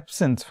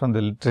absence from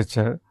the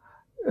literature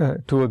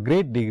to a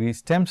great degree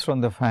stems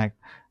from the fact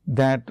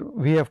that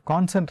we have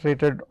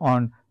concentrated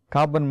on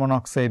carbon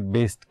monoxide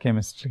based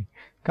chemistry.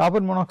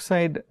 Carbon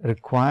monoxide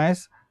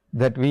requires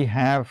that we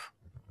have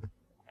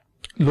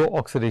low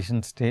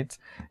oxidation states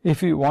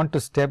if we want to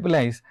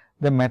stabilize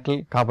the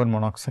metal carbon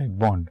monoxide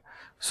bond.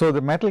 So,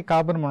 the metal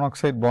carbon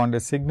monoxide bond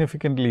is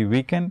significantly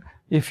weakened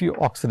if you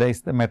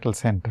oxidize the metal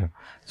center.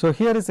 So,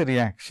 here is a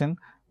reaction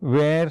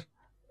where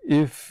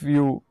if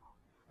you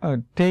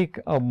take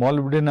a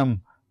molybdenum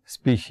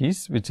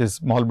species, which is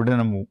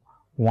molybdenum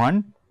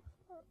 1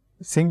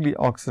 singly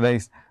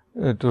oxidized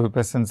to the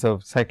presence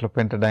of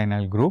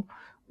cyclopentadienyl group.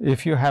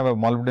 If you have a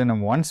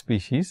molybdenum 1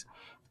 species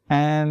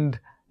and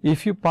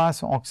if you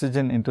pass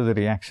oxygen into the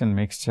reaction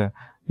mixture,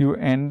 you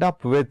end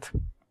up with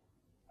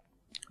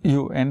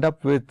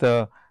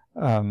a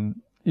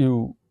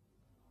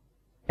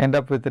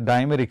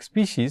dimeric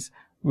species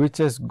which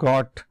has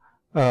got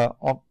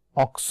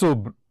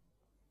oxo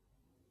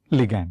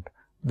ligand.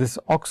 This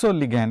oxo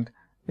ligand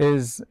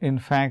is in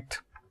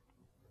fact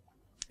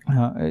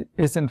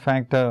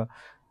a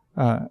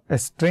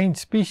strange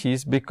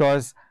species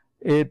because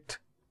it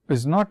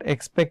is not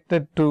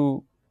expected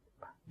to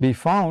be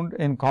found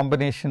in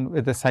combination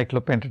with a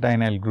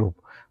cyclopentadienyl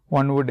group.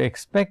 One would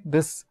expect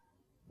this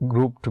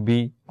group to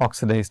be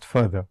oxidized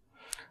further.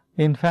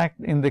 In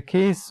fact, in the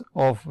case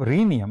of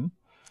rhenium,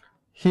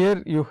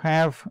 here you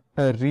have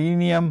a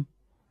rhenium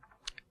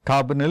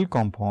carbonyl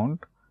compound,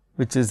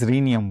 which is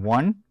rhenium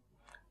 1,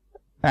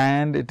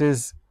 and it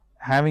is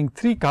having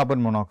 3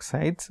 carbon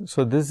monoxides.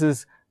 So, this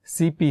is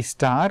Cp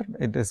star,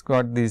 it has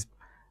got these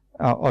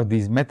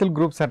these methyl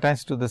groups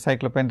attached to the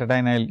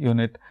cyclopentadienyl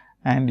unit,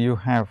 and you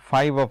have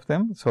 5 of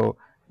them. So,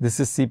 this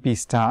is Cp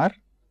star,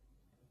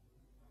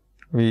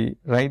 we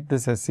write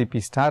this as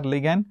Cp star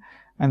ligand,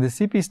 and the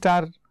Cp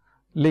star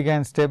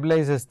ligand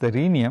stabilizes the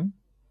rhenium,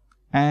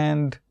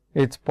 and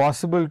it is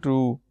possible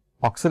to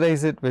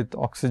oxidize it with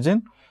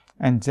oxygen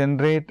and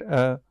generate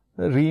a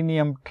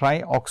rhenium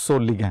trioxo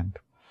ligand.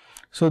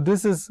 So,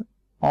 this is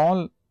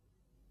all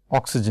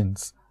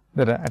oxygens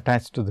that are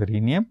attached to the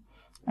rhenium,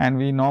 and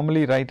we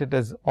normally write it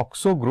as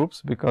oxo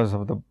groups because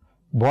of the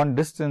bond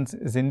distance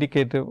is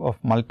indicative of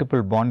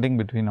multiple bonding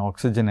between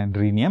oxygen and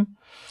rhenium.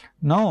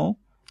 Now,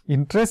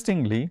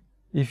 interestingly,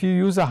 if you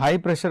use a high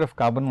pressure of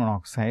carbon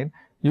monoxide,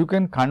 you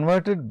can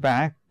convert it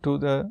back to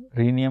the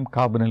rhenium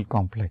carbonyl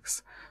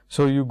complex.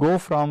 So, you go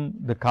from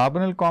the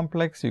carbonyl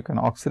complex, you can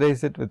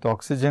oxidize it with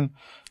oxygen,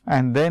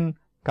 and then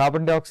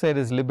carbon dioxide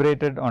is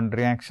liberated on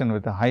reaction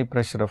with a high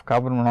pressure of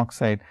carbon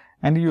monoxide,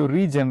 and you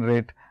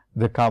regenerate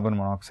the carbon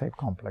monoxide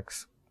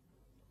complex.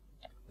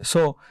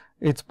 So,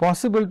 it is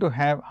possible to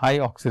have high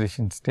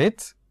oxidation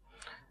states,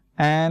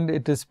 and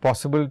it is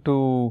possible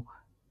to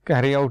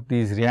carry out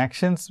these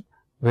reactions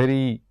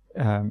very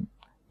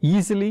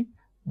easily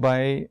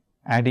by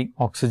adding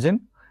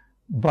oxygen,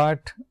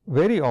 but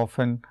very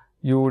often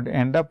you would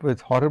end up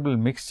with horrible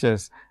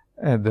mixtures.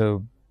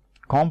 The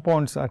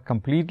compounds are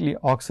completely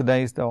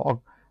oxidized,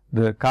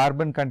 the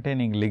carbon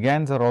containing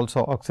ligands are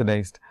also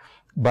oxidized,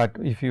 but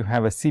if you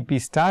have a Cp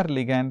star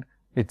ligand,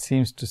 it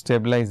seems to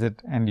stabilize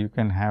it, and you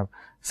can have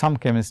some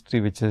chemistry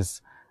which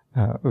is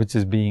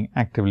being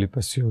actively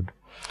pursued.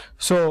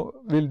 So,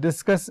 we will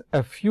discuss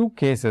a few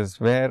cases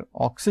where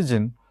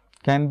oxygen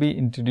can be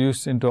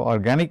introduced into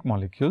organic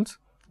molecules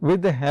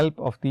with the help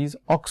of these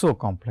oxo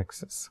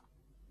complexes.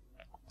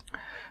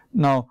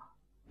 Now,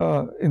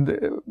 in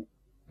the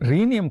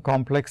rhenium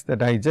complex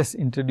that I just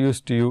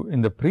introduced to you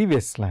in the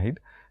previous slide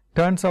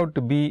turns out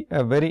to be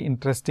a very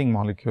interesting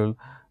molecule,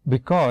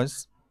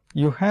 because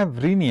you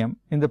have rhenium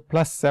in the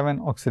 +7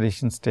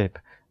 oxidation state,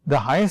 the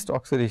highest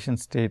oxidation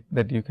state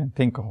that you can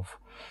think of.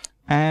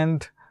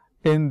 And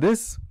in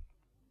this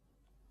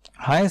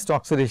highest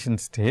oxidation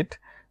state,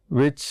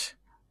 which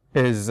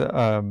is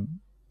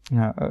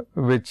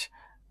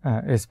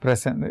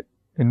present,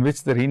 in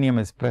which the rhenium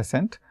is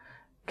present,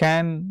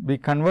 can be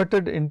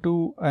converted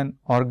into an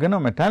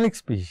organometallic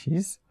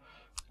species,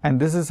 and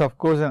this is of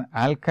course an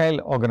alkyl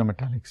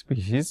organometallic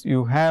species.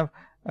 You have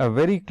a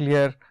very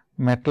clear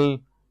metal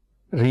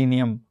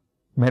rhenium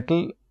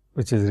metal,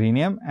 which is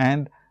rhenium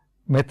and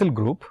methyl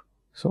group.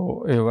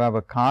 So, you have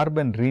a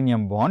carbon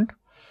rhenium bond,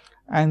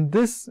 and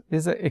this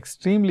is an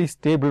extremely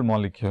stable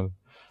molecule,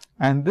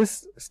 and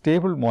this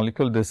stable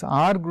molecule, this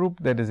R group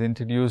that is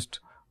introduced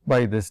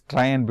by this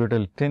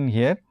tri-N-butyl tin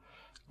here,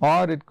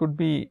 or it could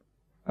be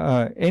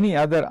any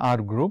other R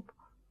group,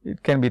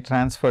 it can be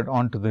transferred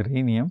onto the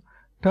rhenium,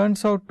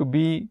 turns out to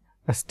be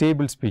a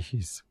stable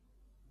species.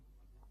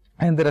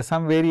 And there are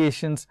some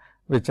variations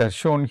which are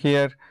shown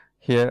here.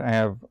 Here I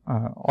have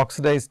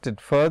oxidized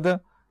it further,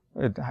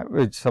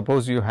 which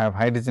suppose you have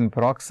hydrogen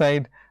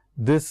peroxide,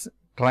 this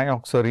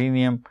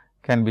trioxorhenium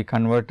can be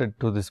converted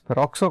to this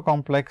peroxo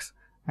complex,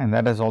 and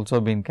that has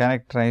also been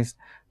characterized.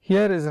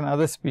 here is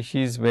another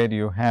species where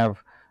you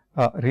have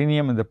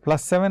rhenium in the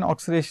 +7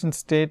 oxidation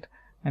state,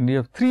 and you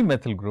have 3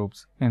 methyl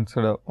groups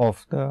instead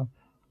of the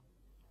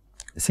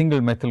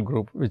single methyl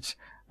group which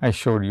I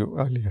showed you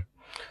earlier.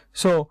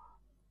 So,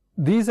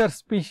 these are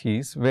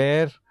species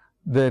where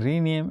the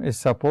rhenium is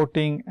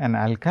supporting an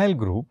alkyl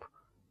group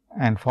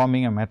and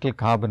forming a metal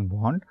carbon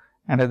bond,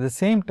 and at the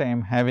same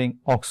time having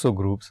oxo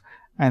groups,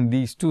 and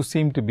these two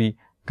seem to be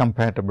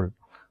compatible.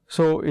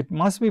 So, it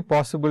must be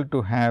possible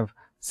to have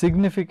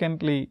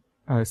significant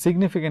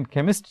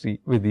chemistry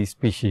with these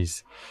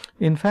species.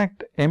 In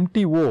fact,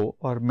 MTO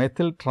or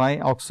methyl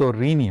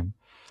trioxorhenium,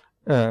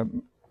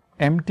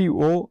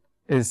 MTO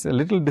is a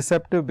little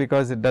deceptive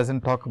because it does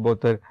not talk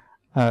about the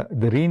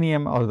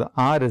rhenium, or the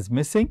R is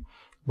missing,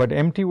 but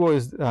MTO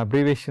is the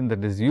abbreviation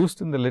that is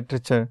used in the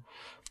literature.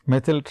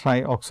 Methyl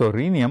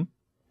trioxorhenium,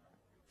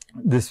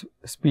 this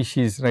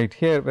species right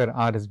here where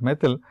R is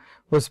methyl,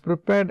 was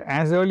prepared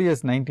as early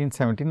as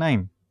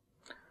 1979,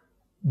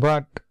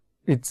 but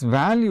its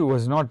value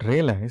was not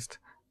realized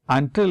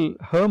until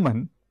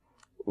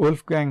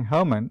Wolfgang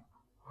Hermann,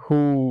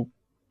 who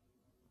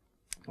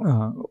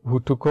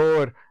took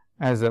over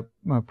as a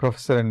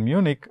professor in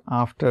Munich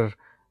after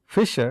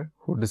Fischer,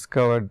 who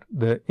discovered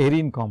the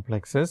arene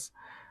complexes,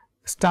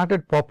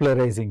 started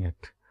popularizing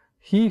it.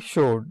 He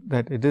showed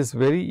that it is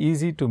very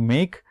easy to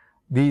make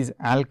these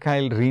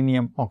alkyl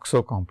rhenium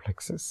oxo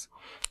complexes,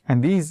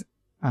 and these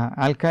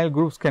alkyl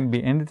groups can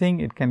be anything.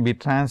 It can be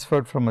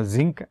transferred from a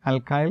zinc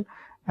alkyl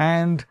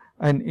and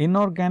an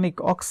inorganic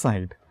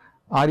oxide.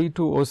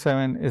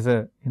 Re2O7 is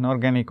an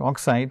inorganic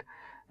oxide,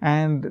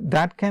 and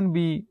that can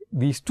be,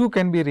 these two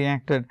can be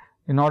reacted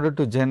in order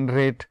to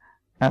generate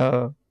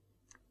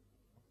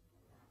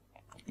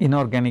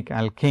inorganic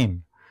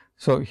alkane.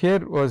 So,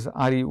 here was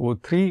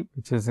ReO3,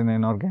 which is an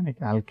inorganic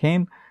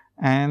alkane,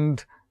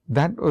 and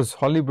that was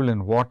soluble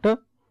in water.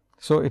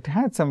 So, it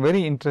had some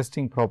very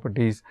interesting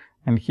properties,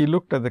 and he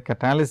looked at the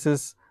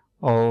catalysis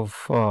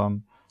of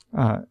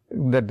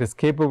that is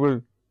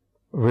capable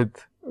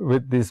with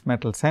this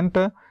metal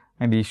center,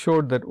 and he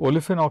showed that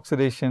olefin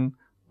oxidation,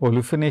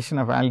 olefination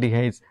of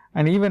aldehydes,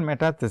 and even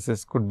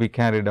metathesis could be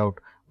carried out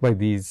by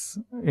these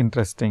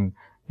interesting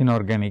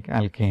inorganic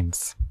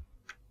alkanes.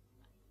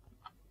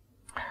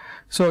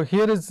 So,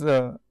 here is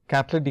the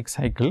catalytic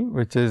cycle,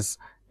 which is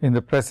in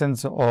the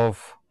presence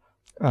of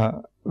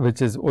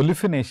which is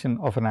olefination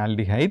of an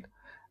aldehyde,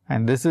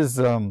 and this is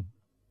a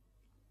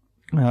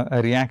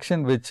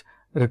reaction which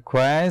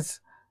requires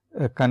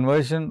a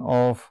conversion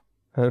of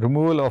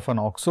removal of an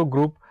oxo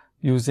group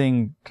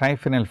using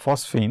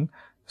triphenylphosphine.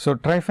 So,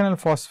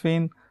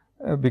 triphenylphosphine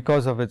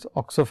because of its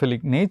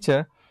oxophilic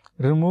nature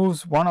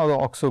removes one of the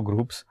oxo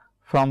groups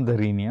from the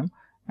rhenium,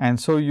 and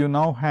so you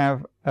now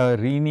have a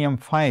rhenium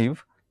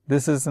 5.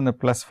 This is in the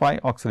 +5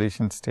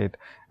 oxidation state,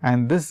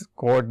 and this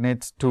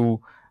coordinates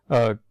to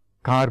a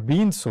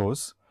carbene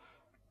source,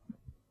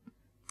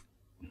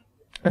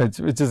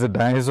 which is a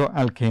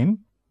diazoalkane.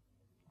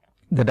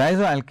 The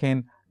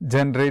diazoalkane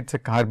generates a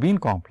carbene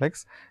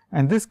complex,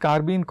 and this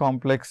carbene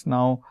complex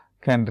now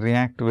can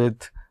react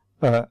with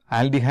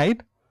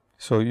aldehyde.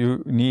 So,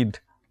 you need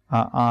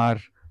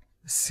RCOH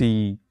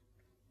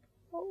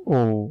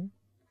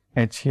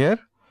here,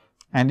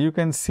 and you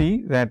can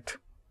see that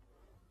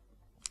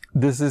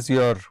this is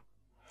your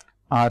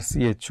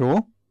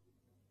RCHO.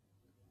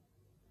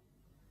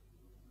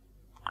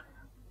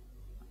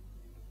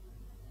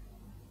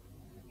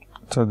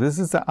 So, this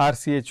is the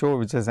RCHO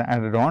which is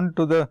added on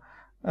to the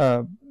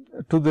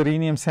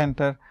rhenium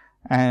center,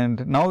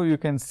 and now you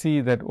can see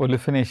that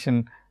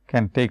olefination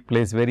can take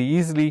place very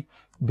easily,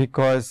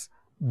 because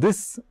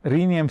this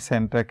rhenium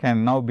center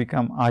can now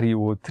become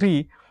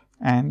ReO3,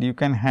 and you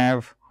can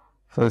have,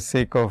 for the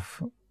sake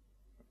of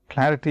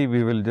clarity,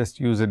 we will just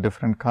use a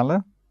different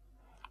color.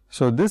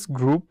 So, this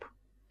group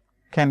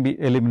can be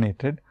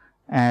eliminated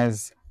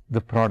as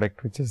the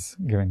product which is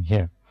given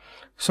here.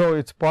 So,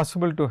 it is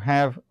possible to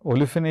have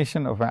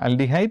olefination of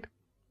aldehyde.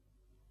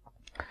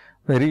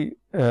 Very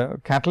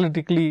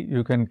catalytically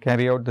you can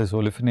carry out this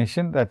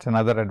olefination, that is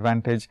another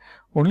advantage.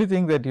 Only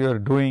thing that you are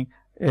doing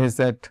is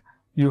that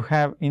you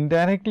have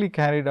indirectly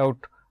carried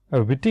out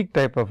a Wittig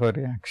type of a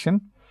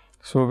reaction.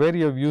 So, where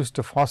you have used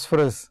a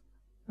phosphorus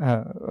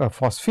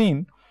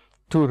phosphine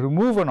to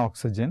remove an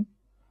oxygen,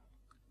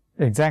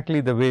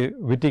 exactly the way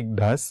Wittig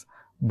does,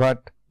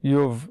 but you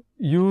have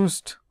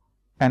used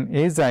an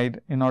azide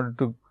in order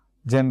to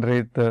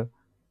generate the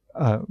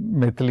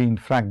methylene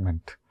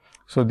fragment.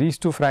 So, these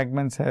two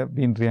fragments have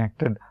been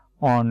reacted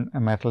on a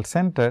metal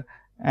center,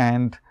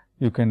 and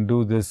you can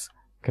do this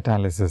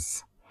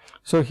catalysis.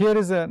 So, here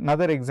is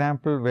another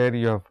example where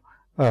you have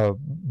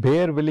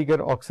Baeyer-Villiger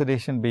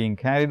oxidation being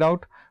carried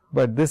out,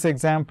 but this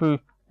example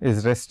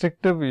is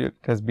restrictive. It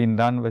has been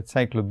done with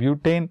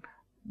cyclobutanone,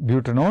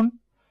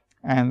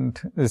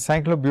 and the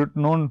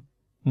cyclobutanone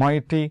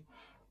moiety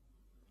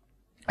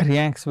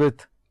reacts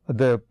with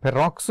the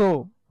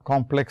peroxo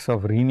complex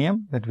of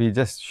rhenium that we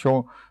just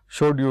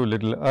showed you a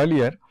little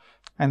earlier,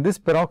 and this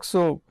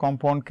peroxo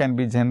compound can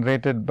be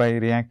generated by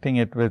reacting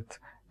it with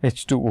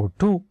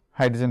H2O2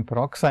 hydrogen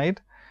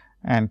peroxide,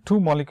 and 2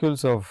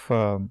 molecules of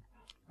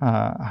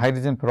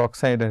hydrogen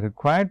peroxide are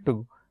required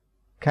to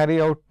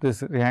carry out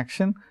this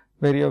reaction,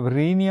 where you have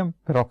rhenium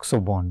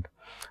peroxo bond.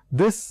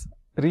 This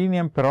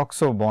rhenium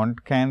peroxo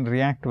bond can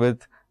react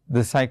with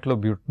the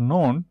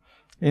cyclobutanone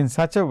in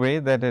such a way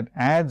that it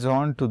adds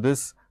on to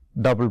this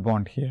double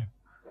bond here.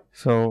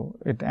 So,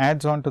 it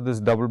adds on to this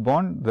double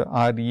bond, the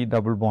Re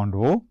double bond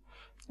O,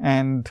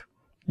 and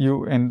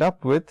you end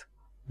up with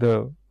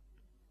the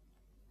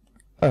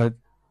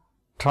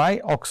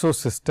trioxo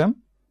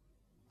system,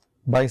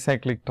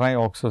 bicyclic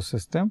trioxo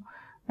system,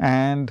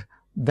 and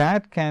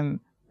that can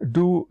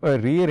do a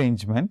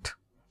rearrangement,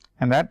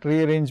 and that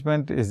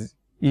rearrangement is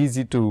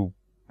easy to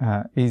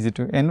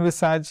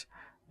envisage.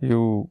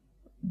 You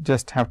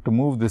just have to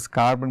move this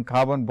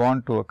carbon-carbon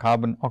bond to a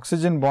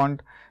carbon-oxygen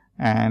bond,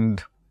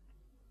 and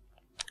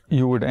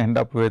you would end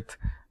up with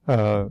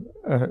a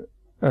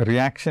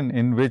reaction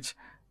in which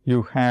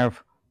you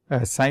have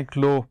a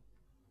cyclic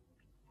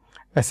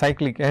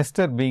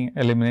ester being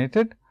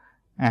eliminated,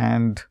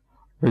 and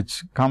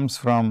which comes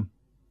from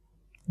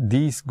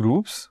these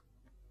groups.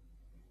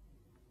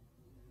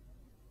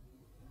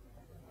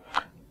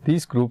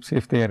 These groups,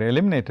 if they are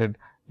eliminated,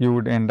 you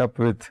would end up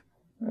with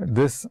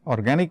this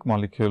organic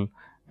molecule,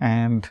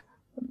 and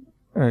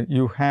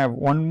you have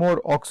one more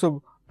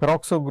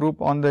peroxo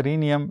group on the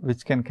rhenium,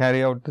 which can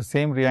carry out the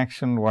same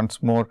reaction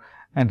once more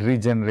and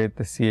regenerate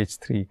the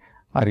CH3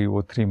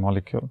 ReO3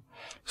 molecule.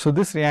 So,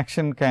 this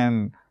reaction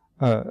can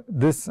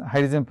this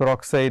hydrogen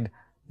peroxide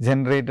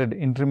generated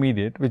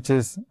intermediate, which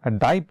is a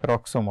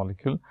diperoxo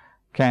molecule,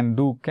 can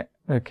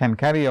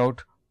carry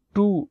out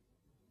two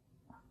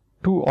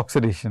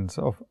oxidations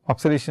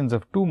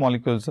of 2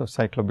 molecules of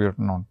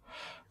cyclobutanone.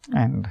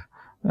 And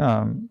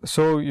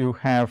so, you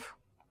have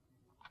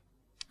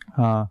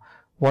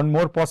one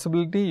more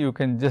possibility. You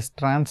can just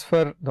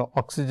transfer the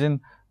oxygen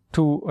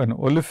to an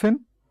olefin.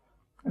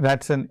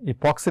 That is an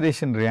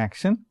epoxidation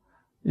reaction.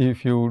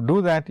 If you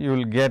do that, you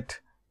will get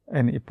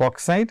an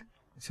epoxide,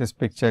 which is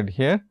pictured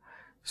here.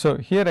 So,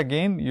 here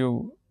again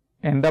you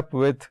end up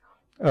with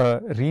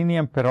a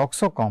rhenium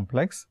peroxo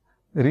complex.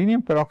 The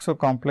rhenium peroxo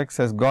complex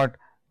has got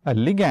a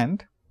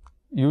ligand,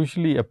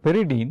 usually a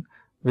pyridine,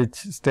 which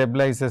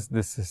stabilizes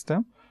this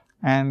system.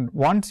 And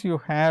once you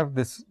have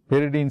this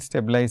pyridine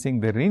stabilizing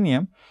the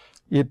rhenium,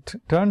 it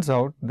turns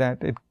out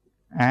that it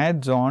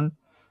adds on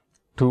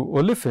to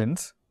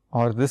olefins,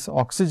 or this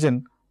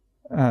oxygen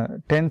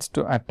tends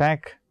to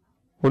attack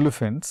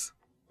olefins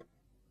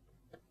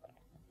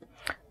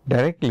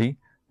directly,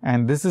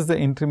 and this is the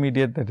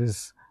intermediate that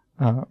is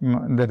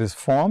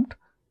formed,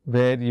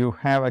 where you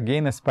have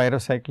again a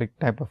spirocyclic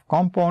type of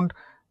compound,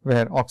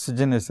 where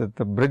oxygen is at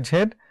the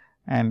bridgehead,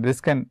 and this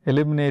can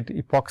eliminate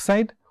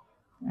epoxide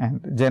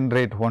and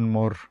generate one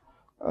more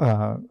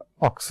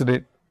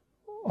oxygen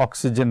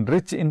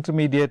rich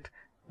intermediate,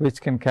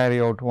 which can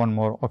carry out one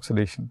more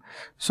oxidation.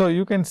 So,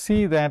 you can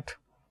see that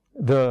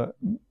the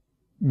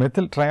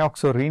methyl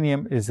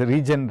trioxorhenium is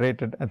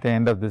regenerated at the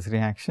end of this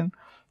reaction,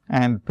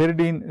 and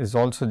pyridine is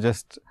also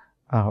just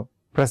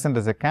present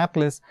as a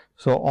catalyst.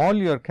 So, all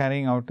you are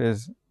carrying out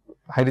is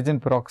hydrogen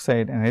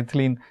peroxide and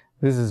ethylene.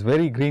 This is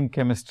very green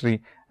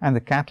chemistry, and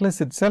the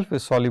catalyst itself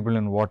is soluble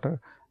in water,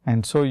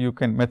 and so you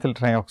can methyl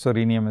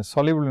trioxorhenium is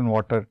soluble in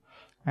water,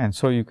 and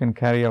so you can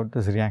carry out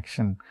this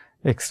reaction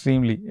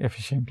extremely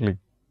efficiently.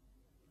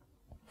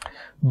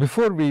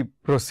 Before we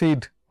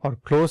proceed or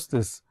close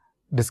this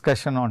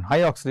discussion on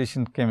high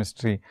oxidation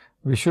chemistry,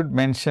 we should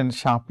mention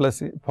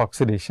sharpless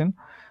epoxidation,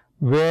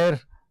 where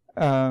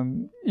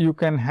you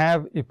can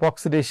have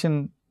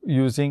epoxidation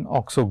using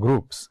oxo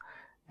groups,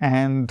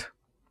 and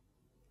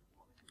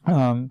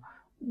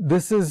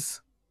this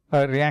is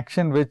a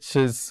reaction which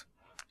has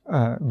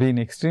been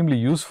extremely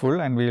useful,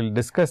 and we will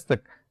discuss the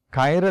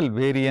chiral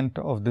variant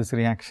of this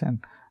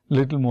reaction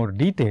little more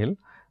detail,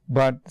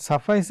 but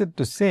suffice it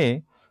to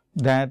say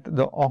that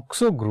the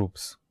oxo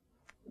groups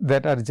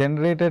that are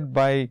generated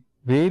by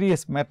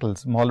various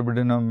metals,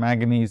 molybdenum,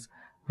 manganese,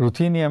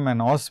 ruthenium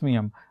and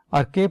osmium,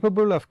 are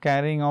capable of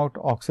carrying out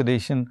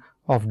oxidation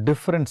of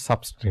different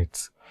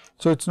substrates.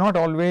 So, it is not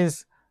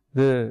always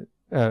the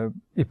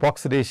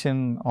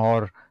epoxidation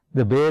or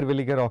the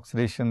Baeyer-Villiger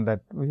oxidation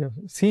that we have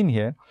seen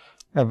here.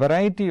 A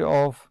variety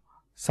of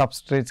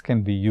substrates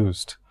can be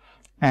used,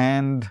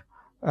 and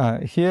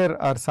here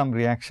are some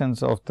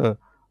reactions of the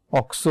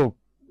oxo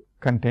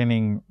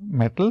containing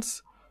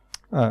metals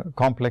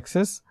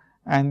complexes,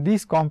 and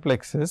these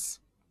complexes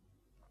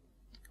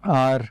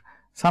are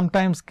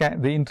sometimes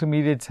the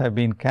intermediates have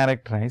been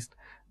characterized,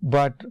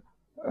 but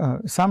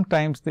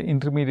sometimes the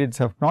intermediates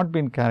have not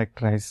been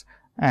characterized,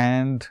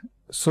 and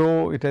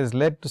so it has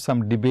led to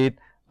some debate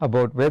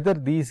about whether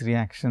these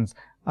reactions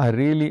are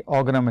really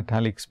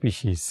organometallic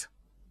species.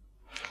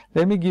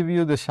 Let me give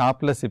you the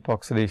sharpless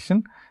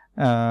epoxidation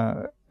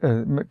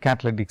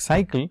catalytic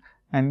cycle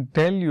and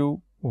tell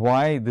you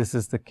why this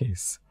is the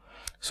case.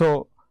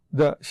 So,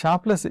 the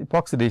sharpless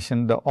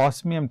epoxidation, the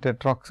osmium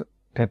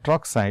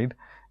tetroxide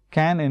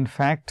can in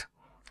fact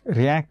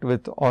react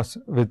with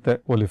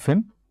the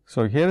olefin.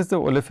 So, here is the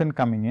olefin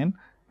coming in,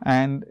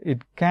 and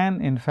it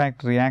can in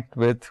fact react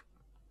with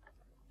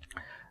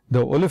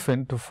the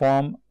olefin to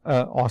form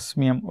a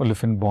osmium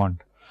olefin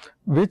bond,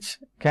 which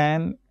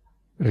can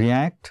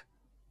react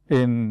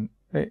in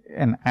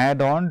an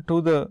add-on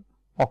to the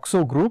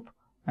oxo group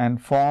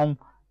and form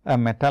a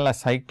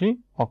metallocycle,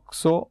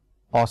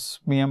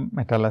 oxo-osmium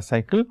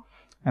metallocycle,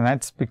 and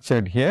that is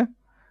pictured here.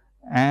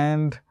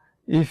 And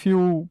if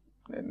you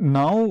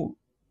now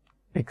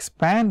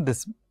expand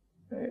this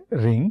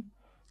ring,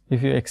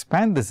 if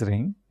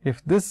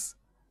this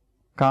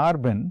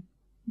carbon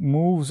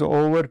moves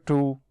over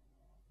to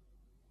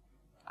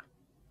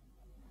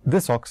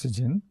this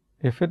oxygen,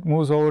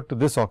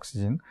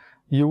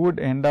 you would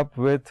end up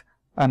with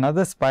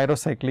another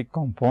spirocyclic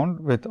compound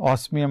with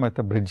osmium at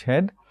the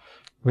bridgehead,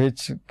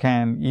 which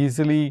can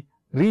easily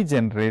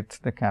regenerate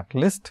the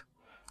catalyst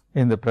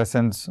in the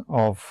presence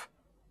of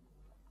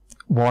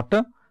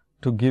water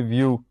to give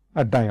you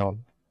a diol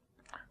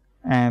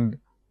and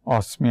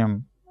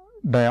osmium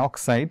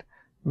dioxide,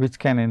 which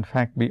can in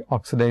fact be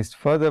oxidized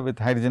further with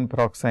hydrogen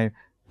peroxide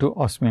to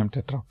osmium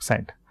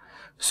tetroxide.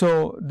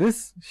 So,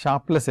 this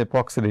sharpless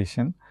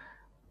epoxidation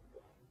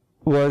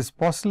was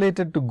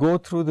postulated to go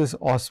through this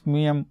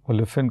osmium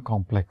olefin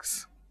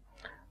complex,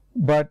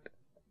 but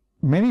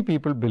many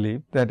people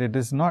believe that it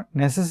is not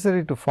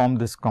necessary to form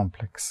this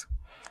complex.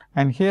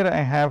 And here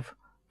I have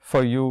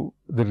for you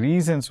the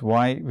reasons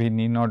why we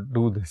need not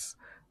do this.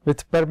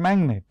 With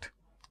permanganate,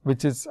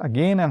 which is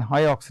again an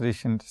high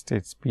oxidation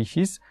state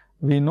species,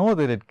 we know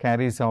that it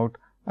carries out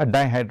a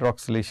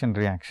dihydroxylation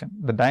reaction.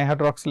 The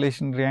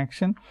dihydroxylation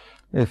reaction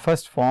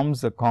first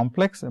forms a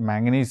complex, a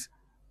manganese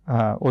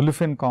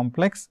olefin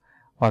complex,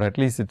 or at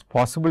least it is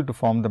possible to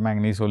form the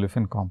manganese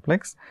olefin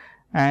complex,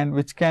 and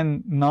which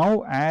can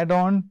now add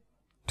on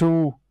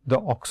to the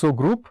oxo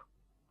group,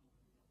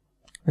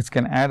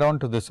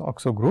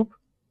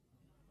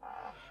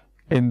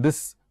 In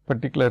this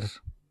particular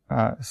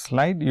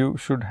slide, you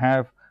should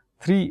have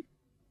 3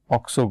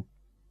 oxo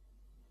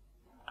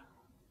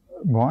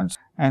bonds,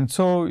 and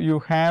so you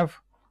have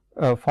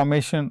a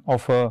formation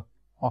of a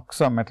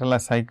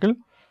oxometallocycle,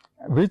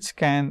 which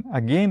can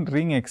again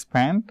ring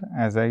expand,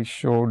 as I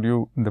showed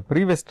you in the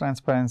previous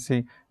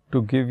transparency,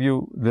 to give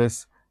you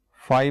this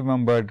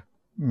 5-membered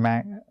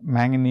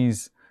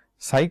manganese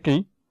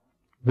cycle,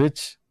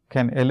 which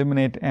can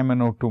eliminate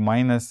MnO2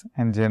 minus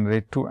and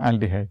generate 2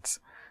 aldehydes.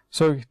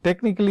 So,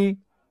 technically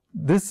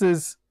this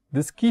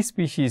key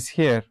species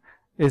here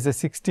is a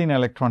 16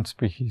 electron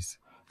species,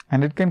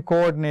 and it can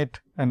coordinate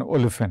an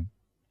olefin.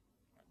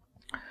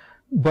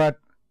 But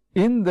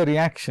in the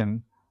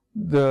reaction,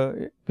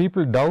 the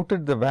people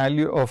doubted the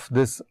value of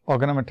this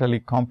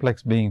organometallic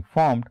complex being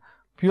formed,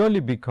 purely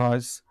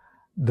because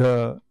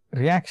the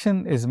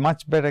reaction is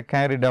much better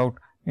carried out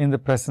in the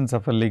presence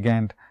of a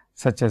ligand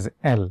such as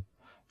L,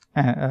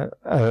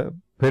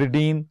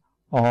 pyridine,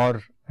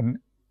 or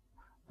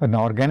an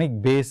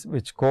organic base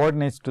which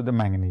coordinates to the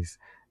manganese.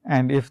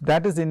 And if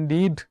that is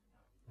indeed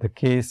the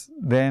case,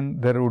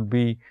 then there would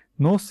be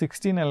no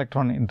 16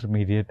 electron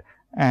intermediate,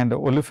 and the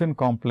olefin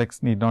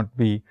complex need not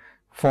be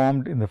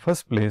formed in the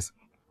first place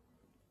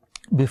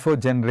before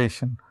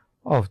generation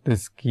of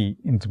this key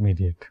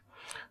intermediate.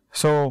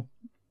 So,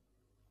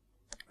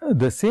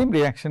 the same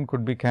reaction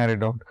could be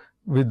carried out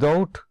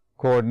without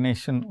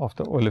coordination of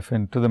the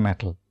olefin to the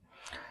metal.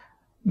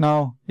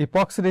 Now,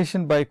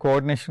 epoxidation by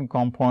coordination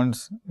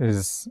compounds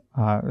is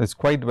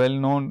quite well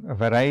known. A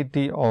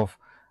variety of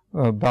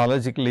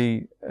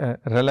biologically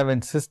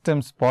relevant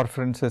systems,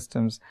 porphyrin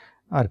systems,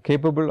 are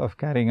capable of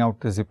carrying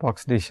out this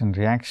epoxidation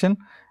reaction,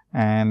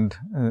 and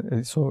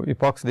so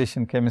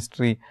epoxidation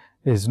chemistry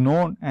is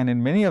known, and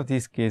in many of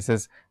these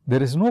cases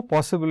there is no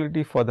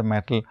possibility for the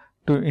metal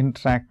to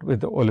interact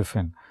with the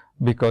olefin,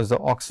 because the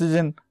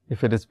oxygen,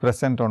 if it is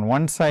present on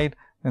one side,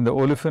 then the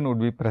olefin would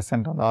be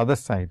present on the other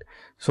side.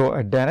 So,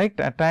 a direct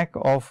attack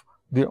of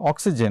the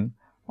oxygen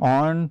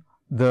on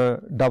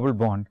the double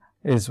bond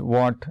is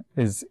what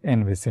is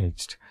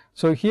envisaged.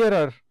 So, here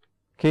are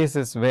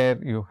cases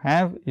where you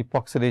have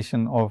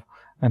epoxidation of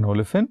an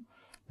olefin,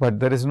 but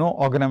there is no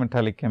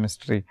organometallic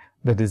chemistry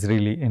that is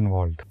really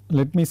involved.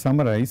 Let me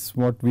summarize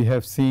what we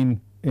have seen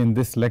in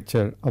this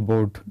lecture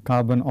about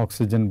carbon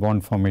oxygen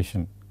bond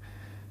formation.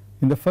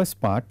 In the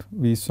first part,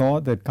 we saw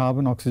that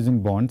carbon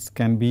oxygen bonds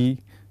can be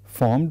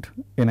formed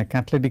in a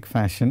catalytic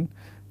fashion,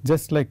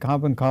 just like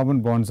carbon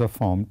carbon bonds are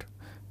formed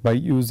by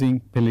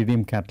using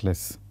palladium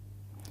catalysts.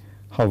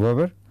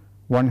 However,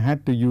 one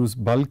had to use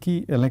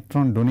bulky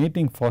electron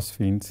donating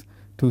phosphines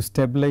to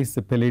stabilize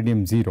the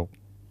palladium 0.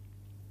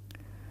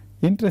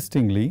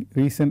 Interestingly,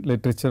 recent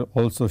literature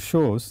also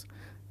shows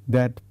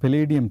that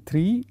palladium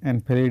 3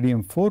 and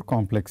palladium 4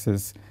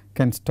 complexes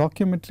can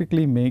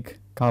stoichiometrically make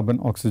carbon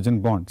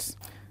oxygen bonds.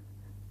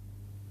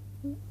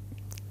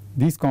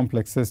 These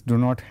complexes do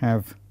not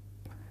have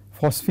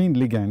phosphine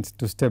ligands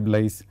to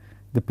stabilize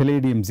the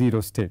palladium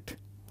 0 state.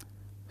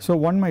 So,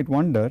 one might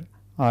wonder,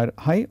 are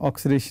high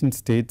oxidation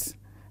states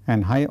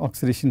and high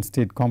oxidation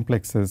state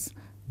complexes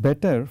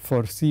better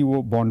for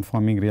CO bond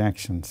forming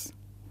reactions?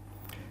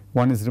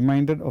 one is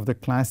reminded of the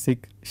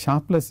classic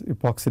sharpless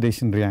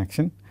epoxidation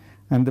reaction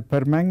and the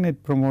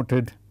permanganate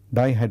promoted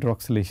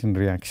dihydroxylation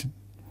reaction.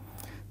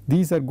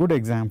 These are good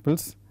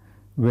examples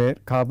where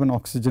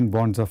carbon-oxygen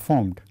bonds are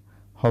formed.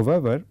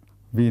 However,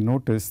 we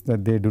notice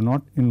that they do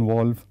not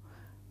involve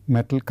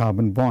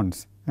metal-carbon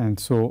bonds and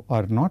so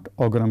are not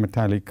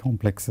organometallic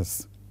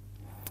complexes.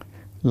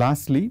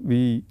 Lastly,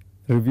 we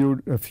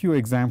reviewed a few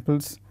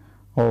examples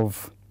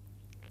of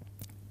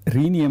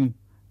rhenium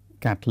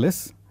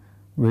catalysts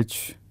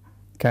which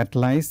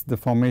catalyze the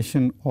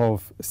formation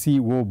of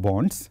CO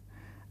bonds,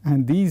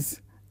 and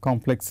these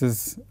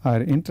complexes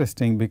are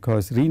interesting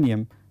because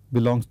rhenium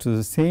belongs to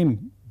the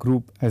same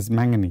group as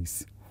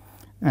manganese,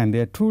 and they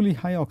are truly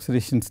high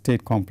oxidation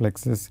state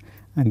complexes,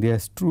 and they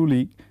are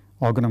truly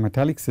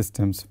organometallic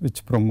systems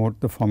which promote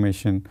the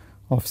formation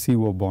of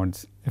CO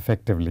bonds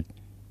effectively.